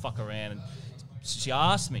 but I didn't fuck around. And she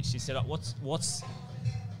asked me, she said, "What's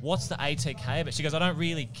the ATK?" But she goes, "I don't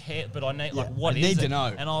really care, but I need like what I is need it?" to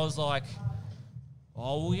know. And I was like,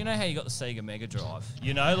 "Oh, well, you know how you got the Sega Mega Drive,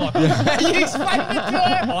 you know, like You explained it to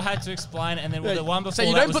her. I had to explain it, and then the one before So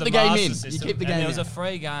you that don't was put the the game Master in, you System, keep the game and there was out. a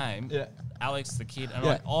free game, Yeah. Alex the Kid, and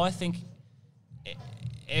Yeah. I think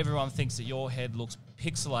everyone thinks that your head looks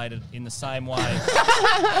pixelated in the same way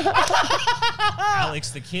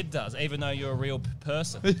Alex the Kid does, even though you're a real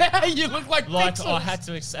person. Yeah, you look like pixels. I had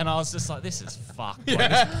to, and I was just like, this is fucked. Like,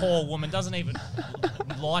 this poor woman doesn't even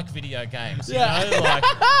like video games. You know, like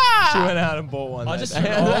She went out and bought one. I that just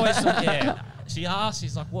day. always, yeah. She asked,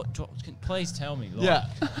 she's like, "What? Please tell me." Like, Yeah.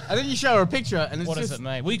 And then you show her a picture, and it's What just... does it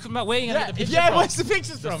mean? Well, where are you going to get the picture yeah, from? where's the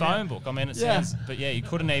pictures The from? phone book. I mean, it Yeah. sounds, but yeah, you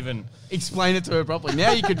couldn't even. Explain it to her properly.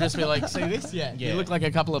 Now you could just be like, see this? Yeah. Yeah. You look like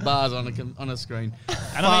a couple of bars on a screen.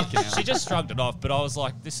 And I mean, Fucking hell. she just shrugged it off, but I was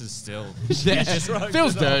like, "This is still." Yeah, just it wrote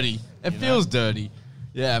feels it off, dirty. It you feels know? dirty.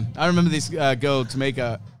 Yeah, I remember this girl,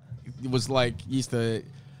 Tamika, was like, used to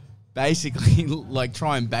basically like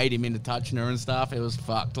try and bait him into touching her and stuff. It was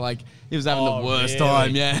fucked. Like, he was having Oh, the worst really?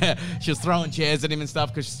 time. Yeah, she was throwing chairs at him and stuff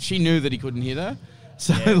because she knew that he couldn't hit her.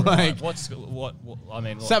 So Yeah, like, right. What? I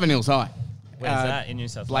mean, what, Seven Hills High. where's that in New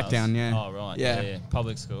South Wales? Blacktown, yeah. Oh right. Yeah. Yeah.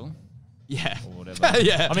 Public school Yeah. or whatever.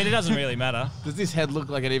 Yeah. I mean, it doesn't really matter. Does this head look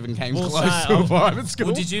like it even came Well, close say, to a oh, private school?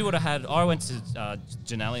 Well, did you would have had? I went to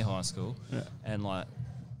Janelli High School, and like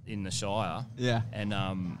in the Shire. Yeah.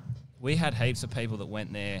 And we had heaps of people that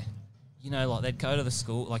went there. You know, like they'd go to the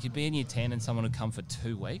school, like you'd be in year 10 and someone would come for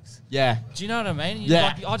 2 weeks. Yeah. Do you know what I mean?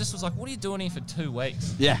 Yeah. Like, I just was like, what are you doing here for 2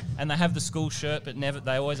 weeks? Yeah. And they have the school shirt, but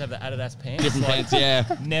they always have the Adidas pants. Different Like, pants,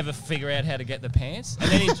 yeah. Never figure out how to get the pants.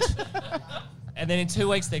 And then in 2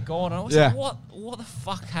 weeks they're gone. And I was Yeah. like, what the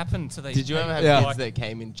fuck happened to these Did you ever have Yeah. kids that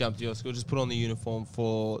came and jumped to your school, just put on the uniform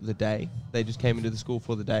for the day? They just came into the school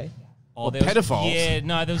for the day? Oh, Or there was- pedophiles. Yeah,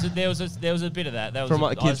 no, there was a bit of that. That was From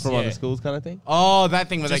I kids was- from yeah, other schools kind of thing? Oh, that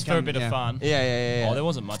thing where just they for come, a bit yeah. of fun. Yeah. Oh, there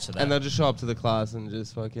wasn't much of that. And they'll just show up to the class and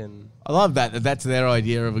just fucking... I love that. That's their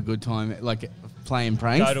idea of a good time, like playing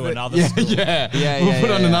pranks. Go to another yeah, school. Yeah, Yeah, We'll yeah, put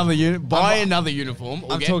yeah, on yeah. another unit, buy another uniform.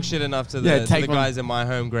 or I've get- talked shit enough to Yeah, the take one. guys in my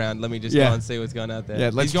home ground. Let me just Yeah. go and see what's going out there. Yeah,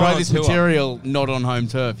 let's He's going try on this tour. material not on home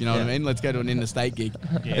turf. You know what I Yeah. mean? Let's go to an interstate gig.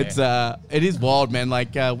 Yeah. It is wild, man.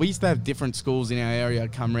 Like we used to have different schools in our area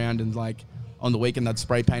come around and like on the weekend they'd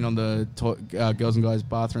spray paint on the girls and guys'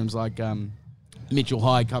 bathrooms. Like Mitchell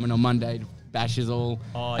High coming on Monday to bash us all,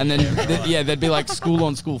 Oh, and yeah, then there'd be like school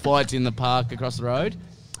on school fights in the park across the road.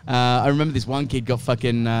 I remember this one kid got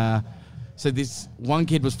fucking. So this one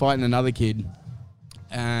kid was fighting another kid.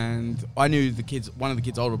 And I knew one of the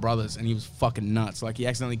kid's older brothers, and he was fucking nuts. Like, he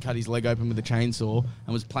accidentally cut his leg open with a chainsaw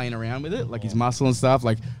and was playing around with it, like his muscle and stuff,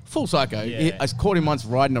 like full psycho. Yeah. I caught him once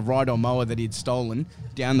riding a ride-on mower that he had stolen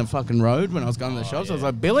down the fucking road when I was going to the shops. I was yeah.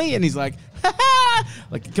 like, Billy? And he's like, ha-ha!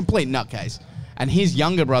 Like a complete nutcase. And his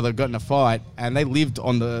younger brother got in a fight, and they lived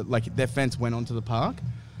on their fence went onto the park.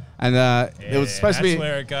 And it was supposed to be... That's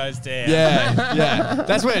where it goes down. Yeah, yeah.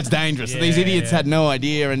 That's where it's dangerous. Yeah, These idiots yeah. had no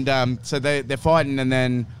idea, and so they're fighting, and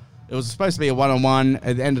then it was supposed to be a 1-on-1.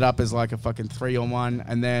 It ended up as like a fucking 3-on-1,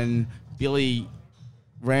 and then Billy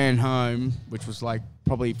ran home, which was like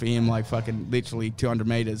probably for him like fucking literally 200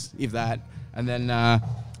 meters, if that. And then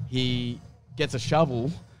he gets a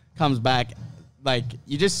shovel, comes back, like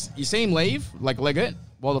you see him leave, like leg it,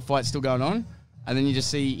 while the fight's still going on. And then you just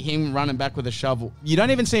see him running back with a shovel. You don't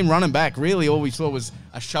even see him running back. Really, all we saw was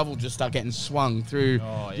a shovel just start getting swung through.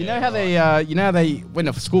 Oh, you yeah, know how when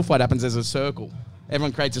a school fight happens, there's a circle.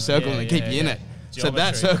 Everyone creates a circle Yeah, and they keep yeah, you in yeah. it. So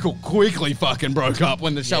that Geometry. circle quickly fucking broke up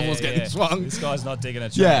when the shovel's getting swung. This guy's not digging a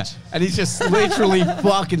trench. Yeah, and he's just literally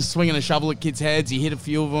fucking swinging a shovel at kids' heads. He hit a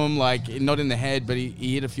few of them, like not in the head, but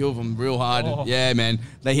he hit a few of them real hard. Oh. Yeah, man,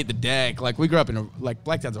 they hit the deck. Like we grew up in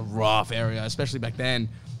Blacktown's a rough area, especially back then.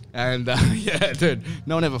 And yeah, dude,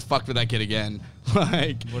 no one ever fucked with that kid again.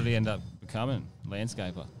 Like, What did he end up becoming?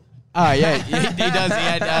 Landscaper. oh yeah, he does. He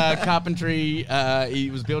had carpentry. He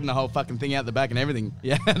was building a whole fucking thing out the back and everything.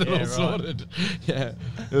 Yeah, it all right. sorted. Yeah,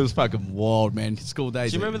 it was fucking wild, man. School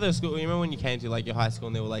days. Do you remember the school? You remember when you came to like your high school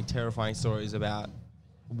and there were like terrifying stories about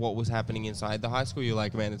what was happening inside the high school, you're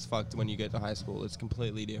like, man, it's fucked. When you get to high school, it's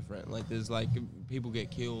completely different. Like, there's like people get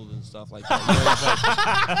killed and stuff like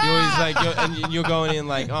that. And you're going in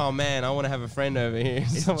like, oh man, I want to have a friend over here.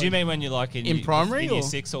 Do you mean when you're like in primary in year or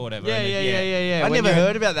 6 or whatever? Yeah. I When never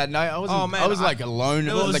heard about that. No, I was. Oh, man, I was like alone.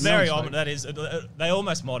 It was like, very no, ominous. That is, they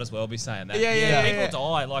almost might as well be saying that. Yeah. People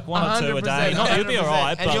die like 1 or 2 a day. 100%, You'll be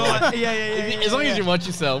alright, and but you're like, like, As long as you watch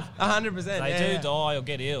yourself. 100%. they do die or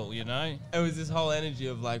get ill. You know. It was this whole energy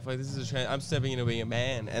of like this is I'm stepping into being a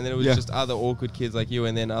man, and then it was Yeah. just other awkward kids like you,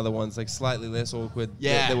 and then other ones like slightly less awkward.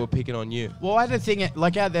 Yeah. that were picking on you. Well, I had a thing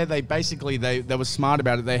like out there. They basically they were smart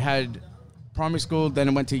about it. They had primary school, then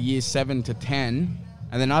it went to year 7 to 10,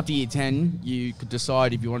 and then after year 10, you could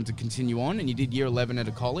decide if you wanted to continue on, and you did year 11 at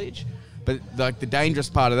a college. But like the dangerous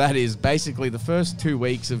part of that is basically the first 2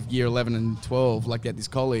 weeks of year 11 and 12, like at this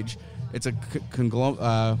college, it's a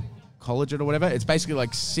college or whatever. It's basically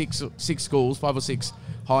like six schools, 5 or 6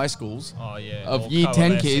 high schools. Oh yeah. Of all year 10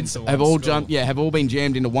 coalesce kids into have one all school. have all been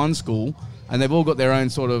jammed into one school, and they've all got their own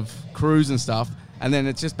sort of crews and stuff. And then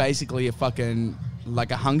it's just basically a fucking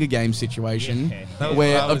like a Hunger Games situation Yeah.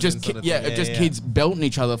 where That was of just sort of yeah, thing. of just Yeah. kids belting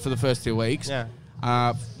each other for the first 2 weeks. Yeah.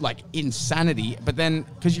 Like insanity. But then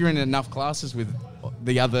because you're in enough classes with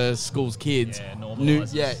the other school's kids, Yeah,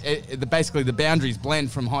 normalises. basically the boundaries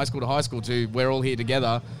blend from high school to high school to we're all here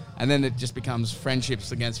together, and then it just becomes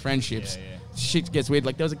friendships against friendships. Yeah. Shit gets weird.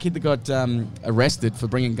 Like there was a kid that got arrested for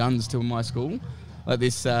bringing guns to my school, like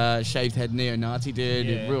this shaved head neo-Nazi dude,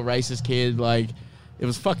 Yeah. a real racist kid. Like it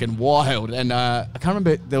was fucking wild. And I can't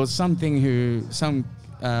remember. There was some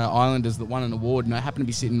Islanders that won an award, and I happened to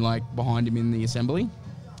be sitting like behind him in the assembly.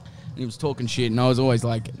 And he was talking shit, and I was always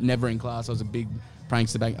like never in class. I was a big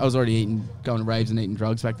prankster back. I was already going to raves and eating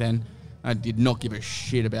drugs back then. I did not give a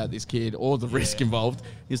shit about this kid or the risk involved.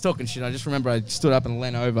 He was talking shit. I just remember I stood up and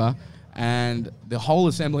leant over, and the whole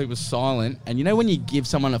assembly was silent. And you know when you give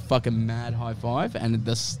someone a fucking mad high five, and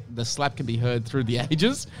the slap can be heard through the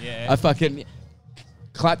ages? Yeah. I fucking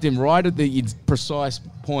clapped him right at the precise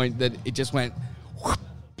point that it just went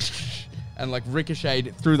and like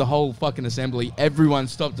ricocheted through the whole fucking assembly. Everyone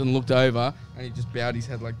stopped and looked over, and he just bowed his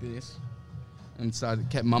head like this and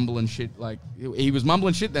kept mumbling shit. Like he was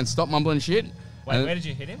mumbling shit, then stopped mumbling shit. Wait, and where did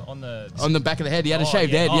you hit him? On the back of the head. He had a Oh,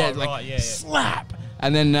 shaved yeah. head. Oh, Yeah, right, like yeah. slap.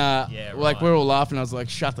 And then like right. we're all laughing. I was like,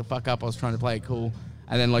 shut the fuck up. I was trying to play it cool.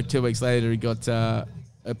 And then like 2 weeks later, he got a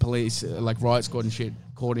police like riot squad and shit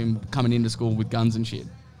caught him coming into school with guns and shit.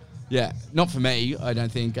 Yeah, not for me, I don't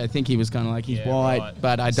think. I think he was kind of like, he's Yeah, white, right.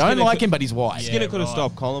 but I don't like him, but he's white. Skinner Yeah, could have right.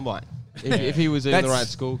 stopped Columbine if he was in the That's- right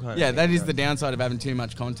school. Kind Yeah, of that thing, is the downside of having too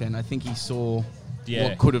much content. I think he saw Yeah.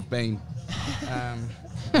 what could have been.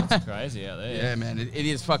 It's crazy out there. Yeah, man, it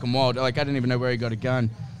is fucking wild. Like, I don't even know where he got a gun.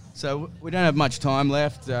 So we don't have much time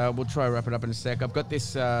left. We'll try to wrap it up in a sec. I've got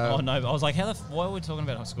this... Oh no! I was like, why are we talking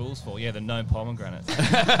about our schools for? Yeah, the known pomegranates.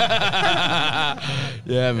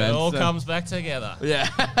 Yeah, man. It all so- comes back together. Yeah.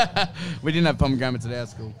 We didn't have pomegranates at our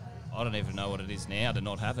school. I don't even know what it is now. I do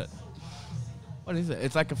not have it. What is it?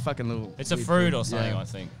 It's like a fucking little... It's a weird fruit or something, yeah. I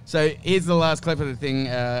think. So here's the last clip of the thing,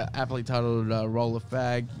 aptly titled Roll a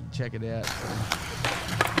Fag. Check it out.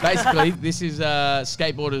 Basically, this is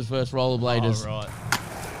skateboarders versus rollerbladers. Oh, right.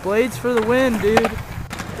 Blades for the win, dude.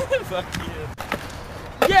 Fuck you.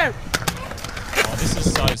 Yeah. Oh, this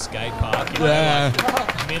is so skate park. You know, Yeah.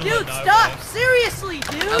 like, middle Dude, of nowhere. stop! Seriously,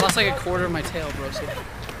 dude! I lost like a quarter of my tail, bro. So.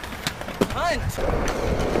 Hunt!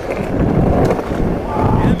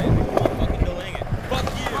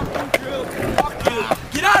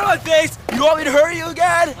 Get out of my face! You want me to hurt you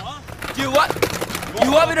again? Do you what?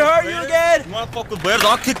 You want me to hurt you again? You wanna fuck with Blair?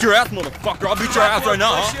 I'll kick your ass, motherfucker. I'll beat your ass right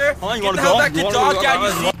now, huh? Huh? You Get wanna the hell go? back to You wanna Dogtown,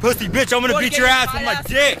 you see? Pussy bitch, I'm gonna beat your ass with my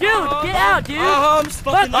dick. Dude, get out, dude!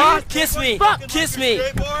 Fuck, kiss me! Fuck. Kiss me!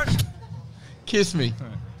 Kiss me.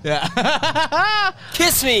 Yeah.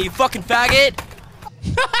 Kiss me, you fucking faggot!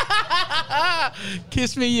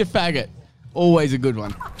 Kiss me, you faggot. Always a good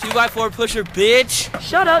one. 2x4 pusher, bitch!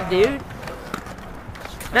 Shut up, dude!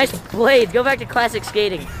 Nice blade. Go back to classic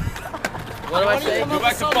skating. What do I say? Go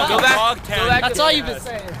back to fucking Go back. That's all you've been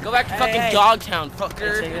saying. Go back to fucking Dogtown,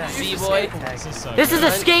 fucker. Z-boy. This is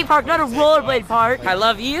a skate park, not a rollerblade park. I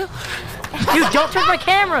love you. Dude, don't touch my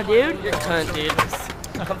camera, dude. You're a cunt, dude.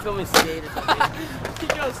 Come film me skate or something.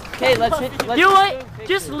 Okay, let's hit. You know what?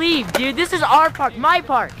 Just leave, dude. This is our park, my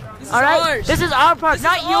park. All right? ours. This is our park,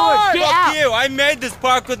 not yours. Get Fuck out. you. I made this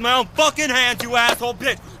park with my own fucking hands, you asshole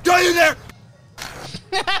bitch. Get in there.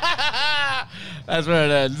 That's where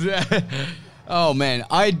it ends. Oh man,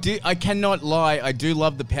 I cannot lie. I do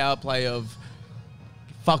love the power play of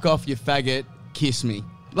 "fuck off, you faggot, kiss me."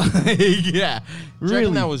 Like, yeah, Do you reckon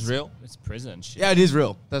really. that was real? It's prison and shit. Yeah, it is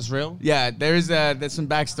real. That's real? Yeah, there's some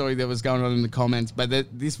backstory that was going on in the comments, but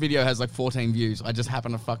this video has like 14 views. I just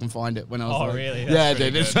happened to fucking find it when I was Oh, like, really? Yeah, That's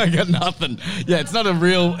dude, pretty it's good. I got nothing. Yeah, it's not a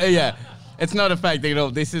real, it's not a fake thing at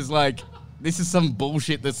all. This is some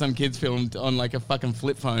bullshit that some kids filmed on like a fucking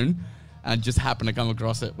flip phone and just happened to come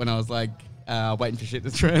across it when I was like, waiting for shit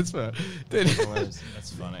to transfer. Dude.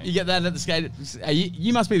 That's funny. You get that at the skate.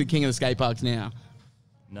 You must be the king of the skate parks now.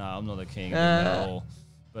 No, I'm not the king of it at all.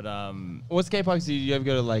 But what skate parks do you ever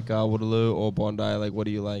go to, like Waterloo or Bondi? Like, what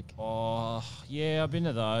do you like? Oh, yeah, I've been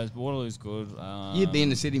to those. Waterloo's good. You'd be in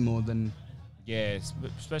the city more than. Yeah,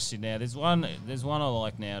 especially now. There's one I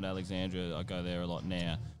like now at Alexandria. I go there a lot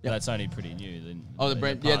now. But that's only pretty new. The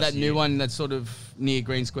brand, that new one that's sort of near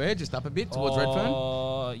Green Square, just up a bit towards Redfern.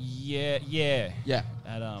 Oh, yeah.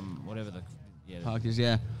 At whatever the park is,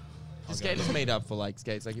 yeah. Do skaters meet up for like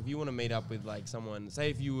skates? Like if you want to meet up with like someone,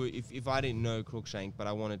 say if I didn't know Cruckshank but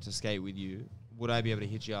I wanted to skate with you, would I be able to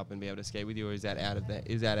hit you up and be able to skate with you, or is that out of that?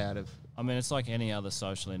 Is that out of? I mean, it's like any other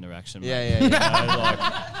social interaction. Yeah, mate. yeah, yeah. You know, like,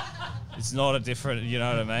 it's not a different. You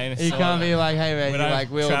know what I mean? It's You not can't be like, hey man, we you don't like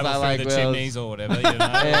wheels, travel I through like the wheels. chimneys or whatever. You know?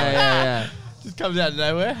 yeah. Just comes out of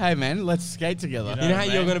nowhere. Hey man, let's skate together. You know how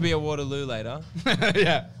you're going to be at Waterloo later?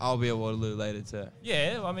 Yeah. I'll be at Waterloo later too.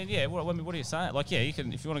 Yeah, I mean, yeah. What are you saying? Like, yeah, you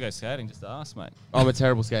can if you want to go skating, just ask, mate. I'm a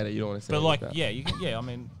terrible skater. You don't want to say. But like, that. yeah, you can. Yeah, I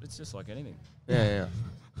mean, it's just like anything. Yeah.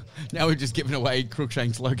 Now we've just given away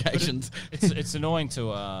Cruckshank's locations. It's annoying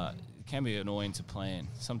to. It can be annoying to plan.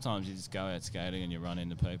 Sometimes you just go out skating and you run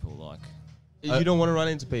into people like. You don't want to run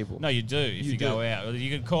into people. No, you do. If you go out,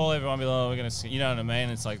 you could call everyone, and be like, "Oh, we're gonna," you know what I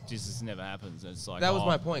mean? It's like this never happens. It's like that was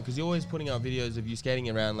my point, because you're always putting out videos of you skating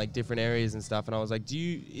around like different areas and stuff, and I was like,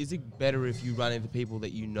 is it better if you run into people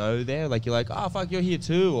that you know there? Like you're like, oh fuck, you're here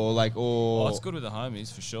too, or like, or. Oh, it's good with the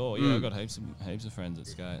homies for sure. Yeah, I've got heaps of friends that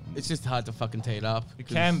skate. It's just hard to fucking tee it up. It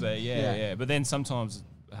can be, yeah. But then sometimes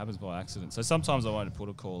it happens by accident. So sometimes I won't put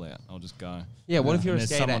a call out. I'll just go. Yeah, what if you're a there's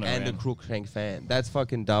skater someone and a around. Cruckshank fan? That's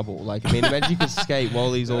fucking double. Like, I mean, imagine you could skate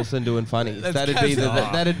while he's also doing funnies. That'd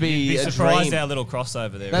be You'd be a surprised dream. our little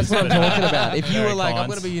crossover there. That's what I'm talking about. If you Very were like, I'm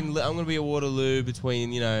kind. gonna be at Waterloo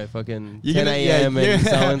between fucking You're 10 gonna- a.m. yeah, and yeah.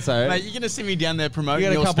 so and so. Mate, you're gonna see me down there promoting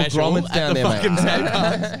You got a your couple special grommets at down the there, fucking mate. skate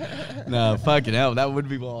parks. No, fucking hell, that would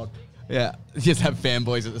be wild. Yeah, just have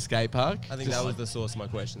fanboys at the skate park. I think that was the source of my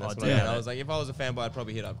question. That's Oh, what I meant. yeah. I was like, if I was a fanboy, I'd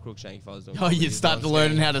probably hit up Cruckshank if I was doing. Oh, you'd start to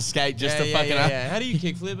learn how to skate just to fucking up. Yeah. How do you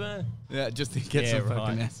kickflip, Yeah, just to get some right.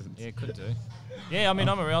 fucking essence. Yeah, could do. Yeah, I mean,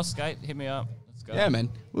 I'm a real skate. Hit me up. Let's go. Yeah, man.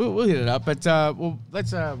 We'll hit it up, but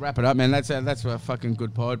let's wrap it up, man. That's a fucking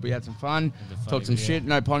good pod. We had some fun, talked some shit.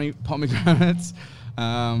 No pomegranates.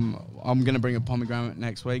 I'm gonna bring a pomegranate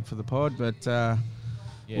next week for the pod, but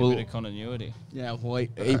Yeah, a bit of continuity. Yeah, we'll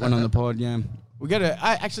eat one on the pod. Yeah, we gotta.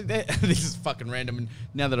 Actually, this is fucking random. And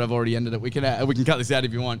now that I've already ended it, we can cut this out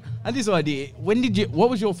if you want. I had this idea. What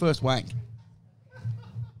was your first wank?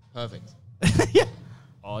 Perfect. Yeah.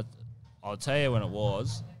 I'll tell you when it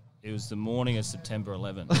was. It was the morning of September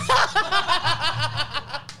 11th.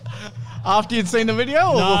 After you'd seen the video,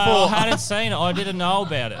 or No, before? I hadn't seen it. I didn't know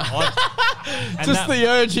about it. Just the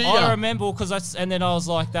urge here. I remember because and then I was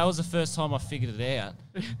like, that was the first time I figured it out,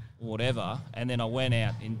 or whatever. And then I went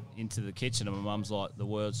out into the kitchen, and my mum's like, "The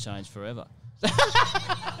world's changed forever."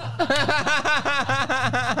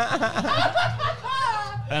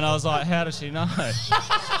 And I was like, "How does she know?"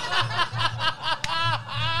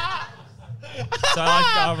 So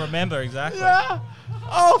I remember exactly. Yeah.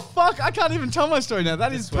 Oh fuck! I can't even tell my story now.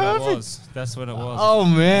 That's perfect. That's when it was. Oh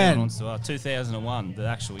man. 2001, the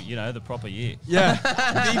actual, the proper year. Yeah,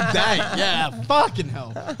 the day. Yeah, fucking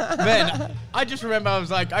hell, man. I just remember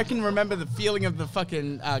I can remember the feeling of the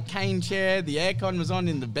fucking cane chair. The aircon was on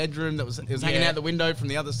in the bedroom. It was hanging out the window from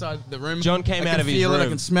the other sid of the room. John came out of his room. I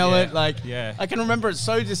can smell it. Yeah. I can remember it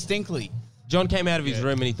so distinctly. John came out of his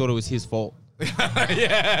room and he thought it was his fault.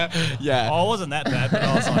 Yeah. Oh, it wasn't that bad, but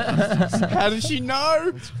I was like, how did she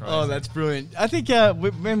know? Oh, that's brilliant. I think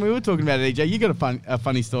when we were talking about it, EJ, you got a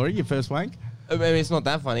funny story. Your first wank. I mean, it's not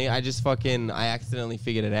that funny. I accidentally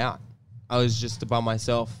figured it out. I was just by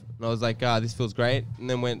myself, and I was like, this feels great. And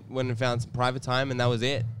then went and found some private time, and that was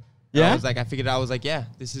it. Yeah. And I was like, yeah,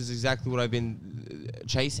 this is exactly what I've been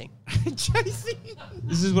chasing. Chasing.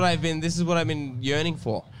 This is what I've been yearning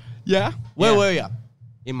for. Yeah. Where were you?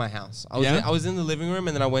 In my house. I was in the living room,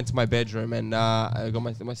 and then I went to my bedroom, and I got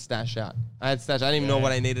my stash out. I had stash. I didn't even know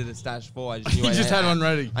what I needed a stash for. I just knew You just had one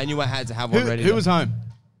ready. I knew I had to have one ready. Who was home?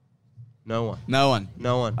 No one. No one.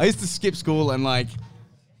 No one. I used to skip school and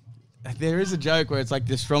there is a joke where it's like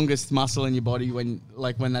the strongest muscle in your body when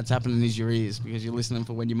that's happening is your ears because you're listening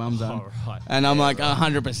for when your mum's on. Oh, right. And I'm like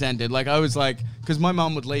 100% dude. Like I was like, because my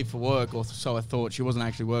mum would leave for work, or so I thought. She wasn't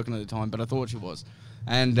actually working at the time, but I thought she was.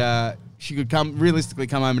 And she could realistically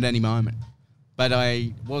come home at any moment. But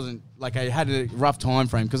I wasn't, like I had a rough time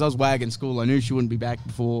frame because I was wagging school. I knew she wouldn't be back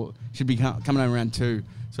before, she'd be coming home around 2.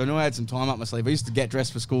 So I knew I had some time up my sleeve. I used to get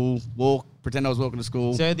dressed for school, pretend I was walking to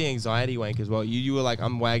school. So you had the anxiety wank as well. You were like,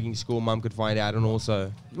 I'm wagging school, mum could find out, and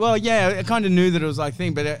also... Well, yeah, I kind of knew that it was like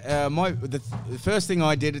thing, but the first thing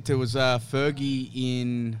I did it to was Fergie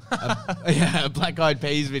in a Black Eyed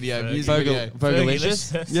Peas video, music video.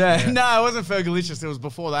 Fergalicious? Yeah, no, it wasn't Fergalicious. It was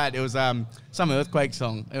before that. It was some earthquake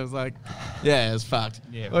song. It was like, yeah, it was fucked.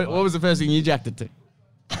 Yeah, what was the first thing you jacked it to?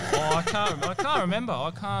 Oh, I can't remember.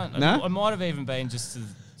 I can't. No? It might have even been just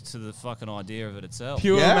to the fucking idea of it itself.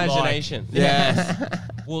 Pure imagination. Like, yes.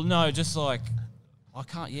 Well, no, just like I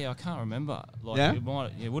can't remember. Like it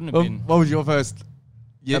wouldn't have been. What was your first?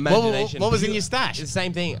 Imagination. What was in your stash? The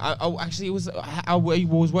same thing. Actually, it was. I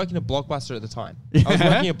was working at Blockbuster at the time. I was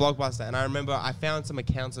working at Blockbuster, and I remember I found some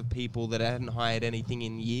accounts of people that hadn't hired anything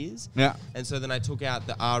in years. Yeah. And so then I took out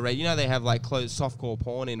the R-rated. You know they have like closed softcore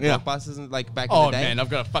porn in Blockbusters, and like back in the day. Oh man,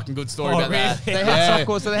 I've got a fucking good story about that. They had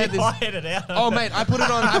softcore, so they had this. Hired it out. Oh mate, I put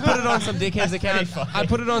it on some dickhead's account. I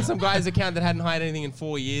put it on some guy's account that hadn't hired anything in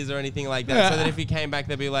 4 years or anything like that. So that if he came back,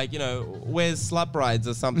 they'd be like, where's Slut Brides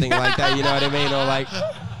or something like that. You know what I mean? Or like.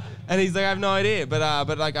 And he's like, I have no idea,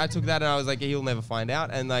 but like I took that and I was like, he'll never find out,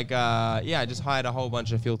 and like, I just hired a whole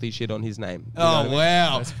bunch of filthy shit on his name. Oh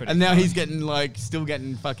wow! And now he's getting like, still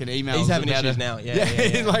getting fucking emails. He's having issues now. Yeah.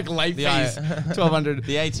 He's like late fees, 1,200.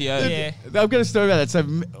 The ATO. Yeah. I've got a story about that. So,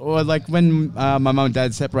 like when my mum and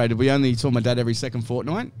dad separated, we only saw my dad every second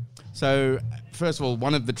fortnight. So, first of all,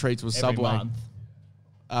 one of the treats was Every Subway. month.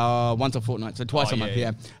 Once a fortnight, so twice a month,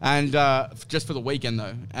 yeah. And just for the weekend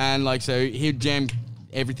though, and like so he'd jam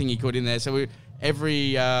everything he could in there. So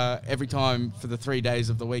every time for the 3 days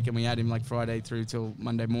of the weekend, we had him like Friday through till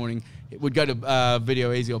Monday morning. We'd go to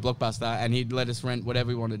Video Easy or Blockbuster, and he'd let us rent whatever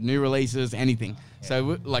we wanted, new releases, anything. Yeah.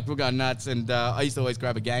 So we're going nuts, and I used to always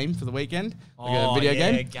grab a game for the weekend, like a video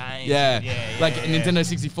game. Yeah, like a Nintendo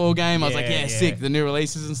 64 game. I was like, sick, the new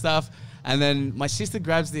releases and stuff. And then my sister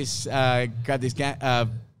grabbed this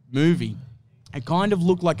movie. It kind of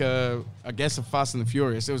looked like I guess a Fast and the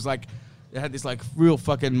Furious. It was like. It had this like real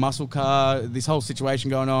fucking muscle car, this whole situation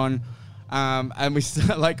going on, and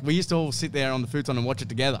we used to all sit there on the futon and watch it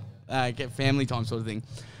together, get family time sort of thing.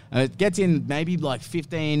 And it gets in maybe like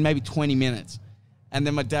 15, maybe 20 minutes, and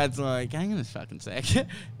then my dad's like, "Hang on a fucking sec."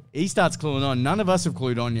 He starts cluing on. None of us have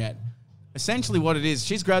clued on yet. Essentially, what it is,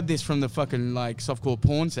 she's grabbed this from the fucking like softcore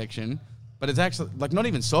porn section, but it's actually like not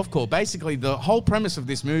even softcore. Basically, the whole premise of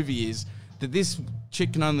this movie is that this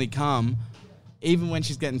chick can only come. Even when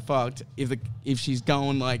she's getting fucked, if she's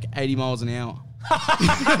going like 80 miles an hour.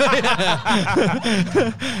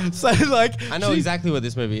 So like, I know exactly what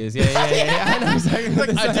this movie is. Yeah. I know exactly.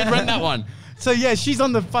 Like, I did rent that one. So yeah, she's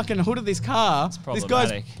on the fucking hood of this car. This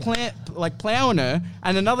guy's plowing her,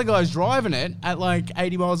 and another guy's driving it at like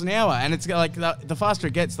 80 miles an hour. And it's like the faster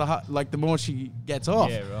it gets, the more she gets off.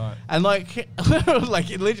 Yeah, right. And like it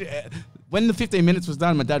literally, when the 15 minutes was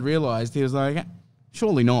done, my dad realized, he was like,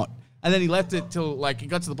 surely not. And then he left it till like it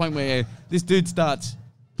got to the point where this dude starts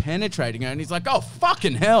penetrating her, and he's like, "Oh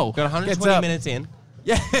fucking hell!" Got 120 minutes in.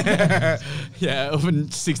 Yeah, yeah, of a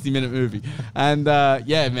 60-minute movie, and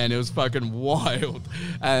yeah, man, it was fucking wild.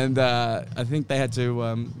 And I think they had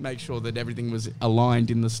to make sure that everything was aligned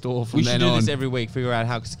in the store from then on. We should do this every week. Figure out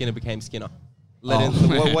how Skinner became Skinner.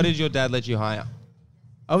 What did your dad let you hire?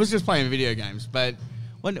 I was just playing video games, but.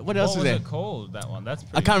 What else was there? What was it called, that one? That's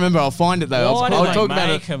I can't remember. I'll find it, though. Why I'll do talk they about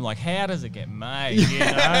make them? Like, how does it get made? You know,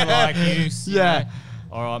 like, you know,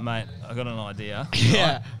 all right, mate, I got an idea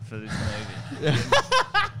for this movie. Yeah.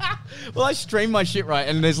 Well, I stream my shit, right?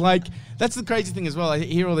 And there's like, that's the crazy thing as well. I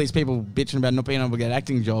hear all these people bitching about not being able to get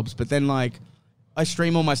acting jobs, but then like, I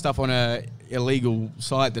stream all my stuff on a illegal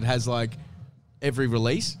site that has like every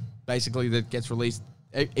release, basically, that gets released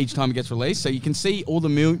each time it gets released. So you can see all the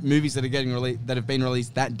movies that are getting released, that have been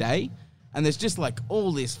released that day. And there's just like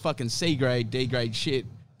all this fucking C grade, D grade shit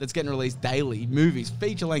that's getting released daily. Movies,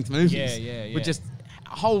 feature length movies. Yeah. With just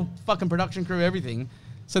a whole fucking production crew, everything.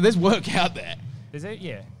 So there's work out there. There's a lot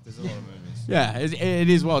of movies. Yeah, it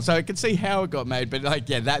is wild. So I can see how it got made, but like,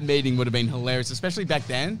 yeah, that meeting would have been hilarious, especially back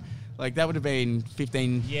then. Like that would have been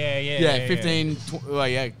 15. Yeah, 15. Well,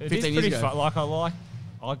 yeah, 15 years ago. Fun. Like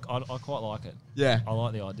I quite like it. Yeah. I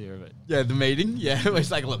like the idea of it. Yeah, the meeting. Yeah,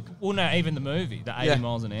 it's like, look. Well, no, even the movie, the 80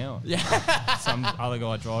 miles an hour. Yeah. Some other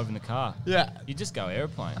guy driving the car. Yeah. You just go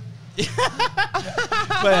airplane.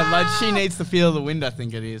 But like she needs to feel the wind, I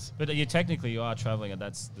think it is. But you are traveling at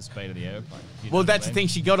the speed of the airplane. Well, that's the thing.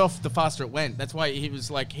 She got off the faster it went. That's why he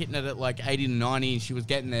was like hitting it at like 80 to 90, and she was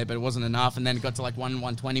getting there, but it wasn't enough. And then it got to like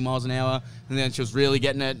 120 miles an hour, and then she was really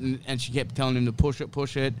getting it, and she kept telling him to push it,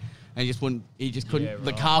 and he just couldn't. Yeah, right.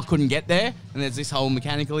 The car couldn't get there, and there's this whole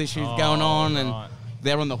mechanical issues going on, and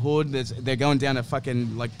they're on the hood. They're going down a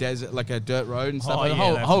fucking like desert, like a dirt road and stuff. Oh, Like,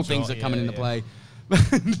 yeah, the whole things are coming into play.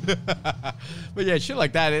 But yeah, shit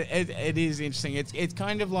like that, it is interesting. It's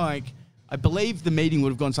kind of like, I believe the meeting would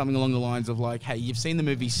have gone something along the lines of like, hey, you've seen the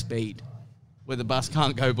movie Speed, where the bus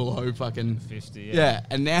can't go below fucking 50. Yeah,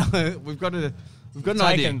 and now we've got an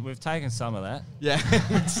idea. We've taken some of that. Yeah,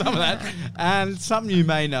 some of that, and something you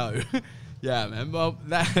may know. Yeah, man. Well,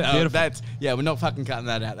 that's we're not fucking cutting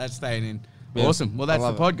that out. That's staying in. Beautiful. Awesome. Well, that's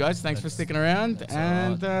the pod, guys. Thanks for sticking around,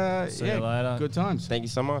 and right. See you later. Good times. Thank you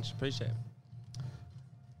so much. Appreciate it.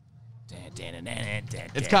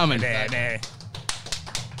 It's coming.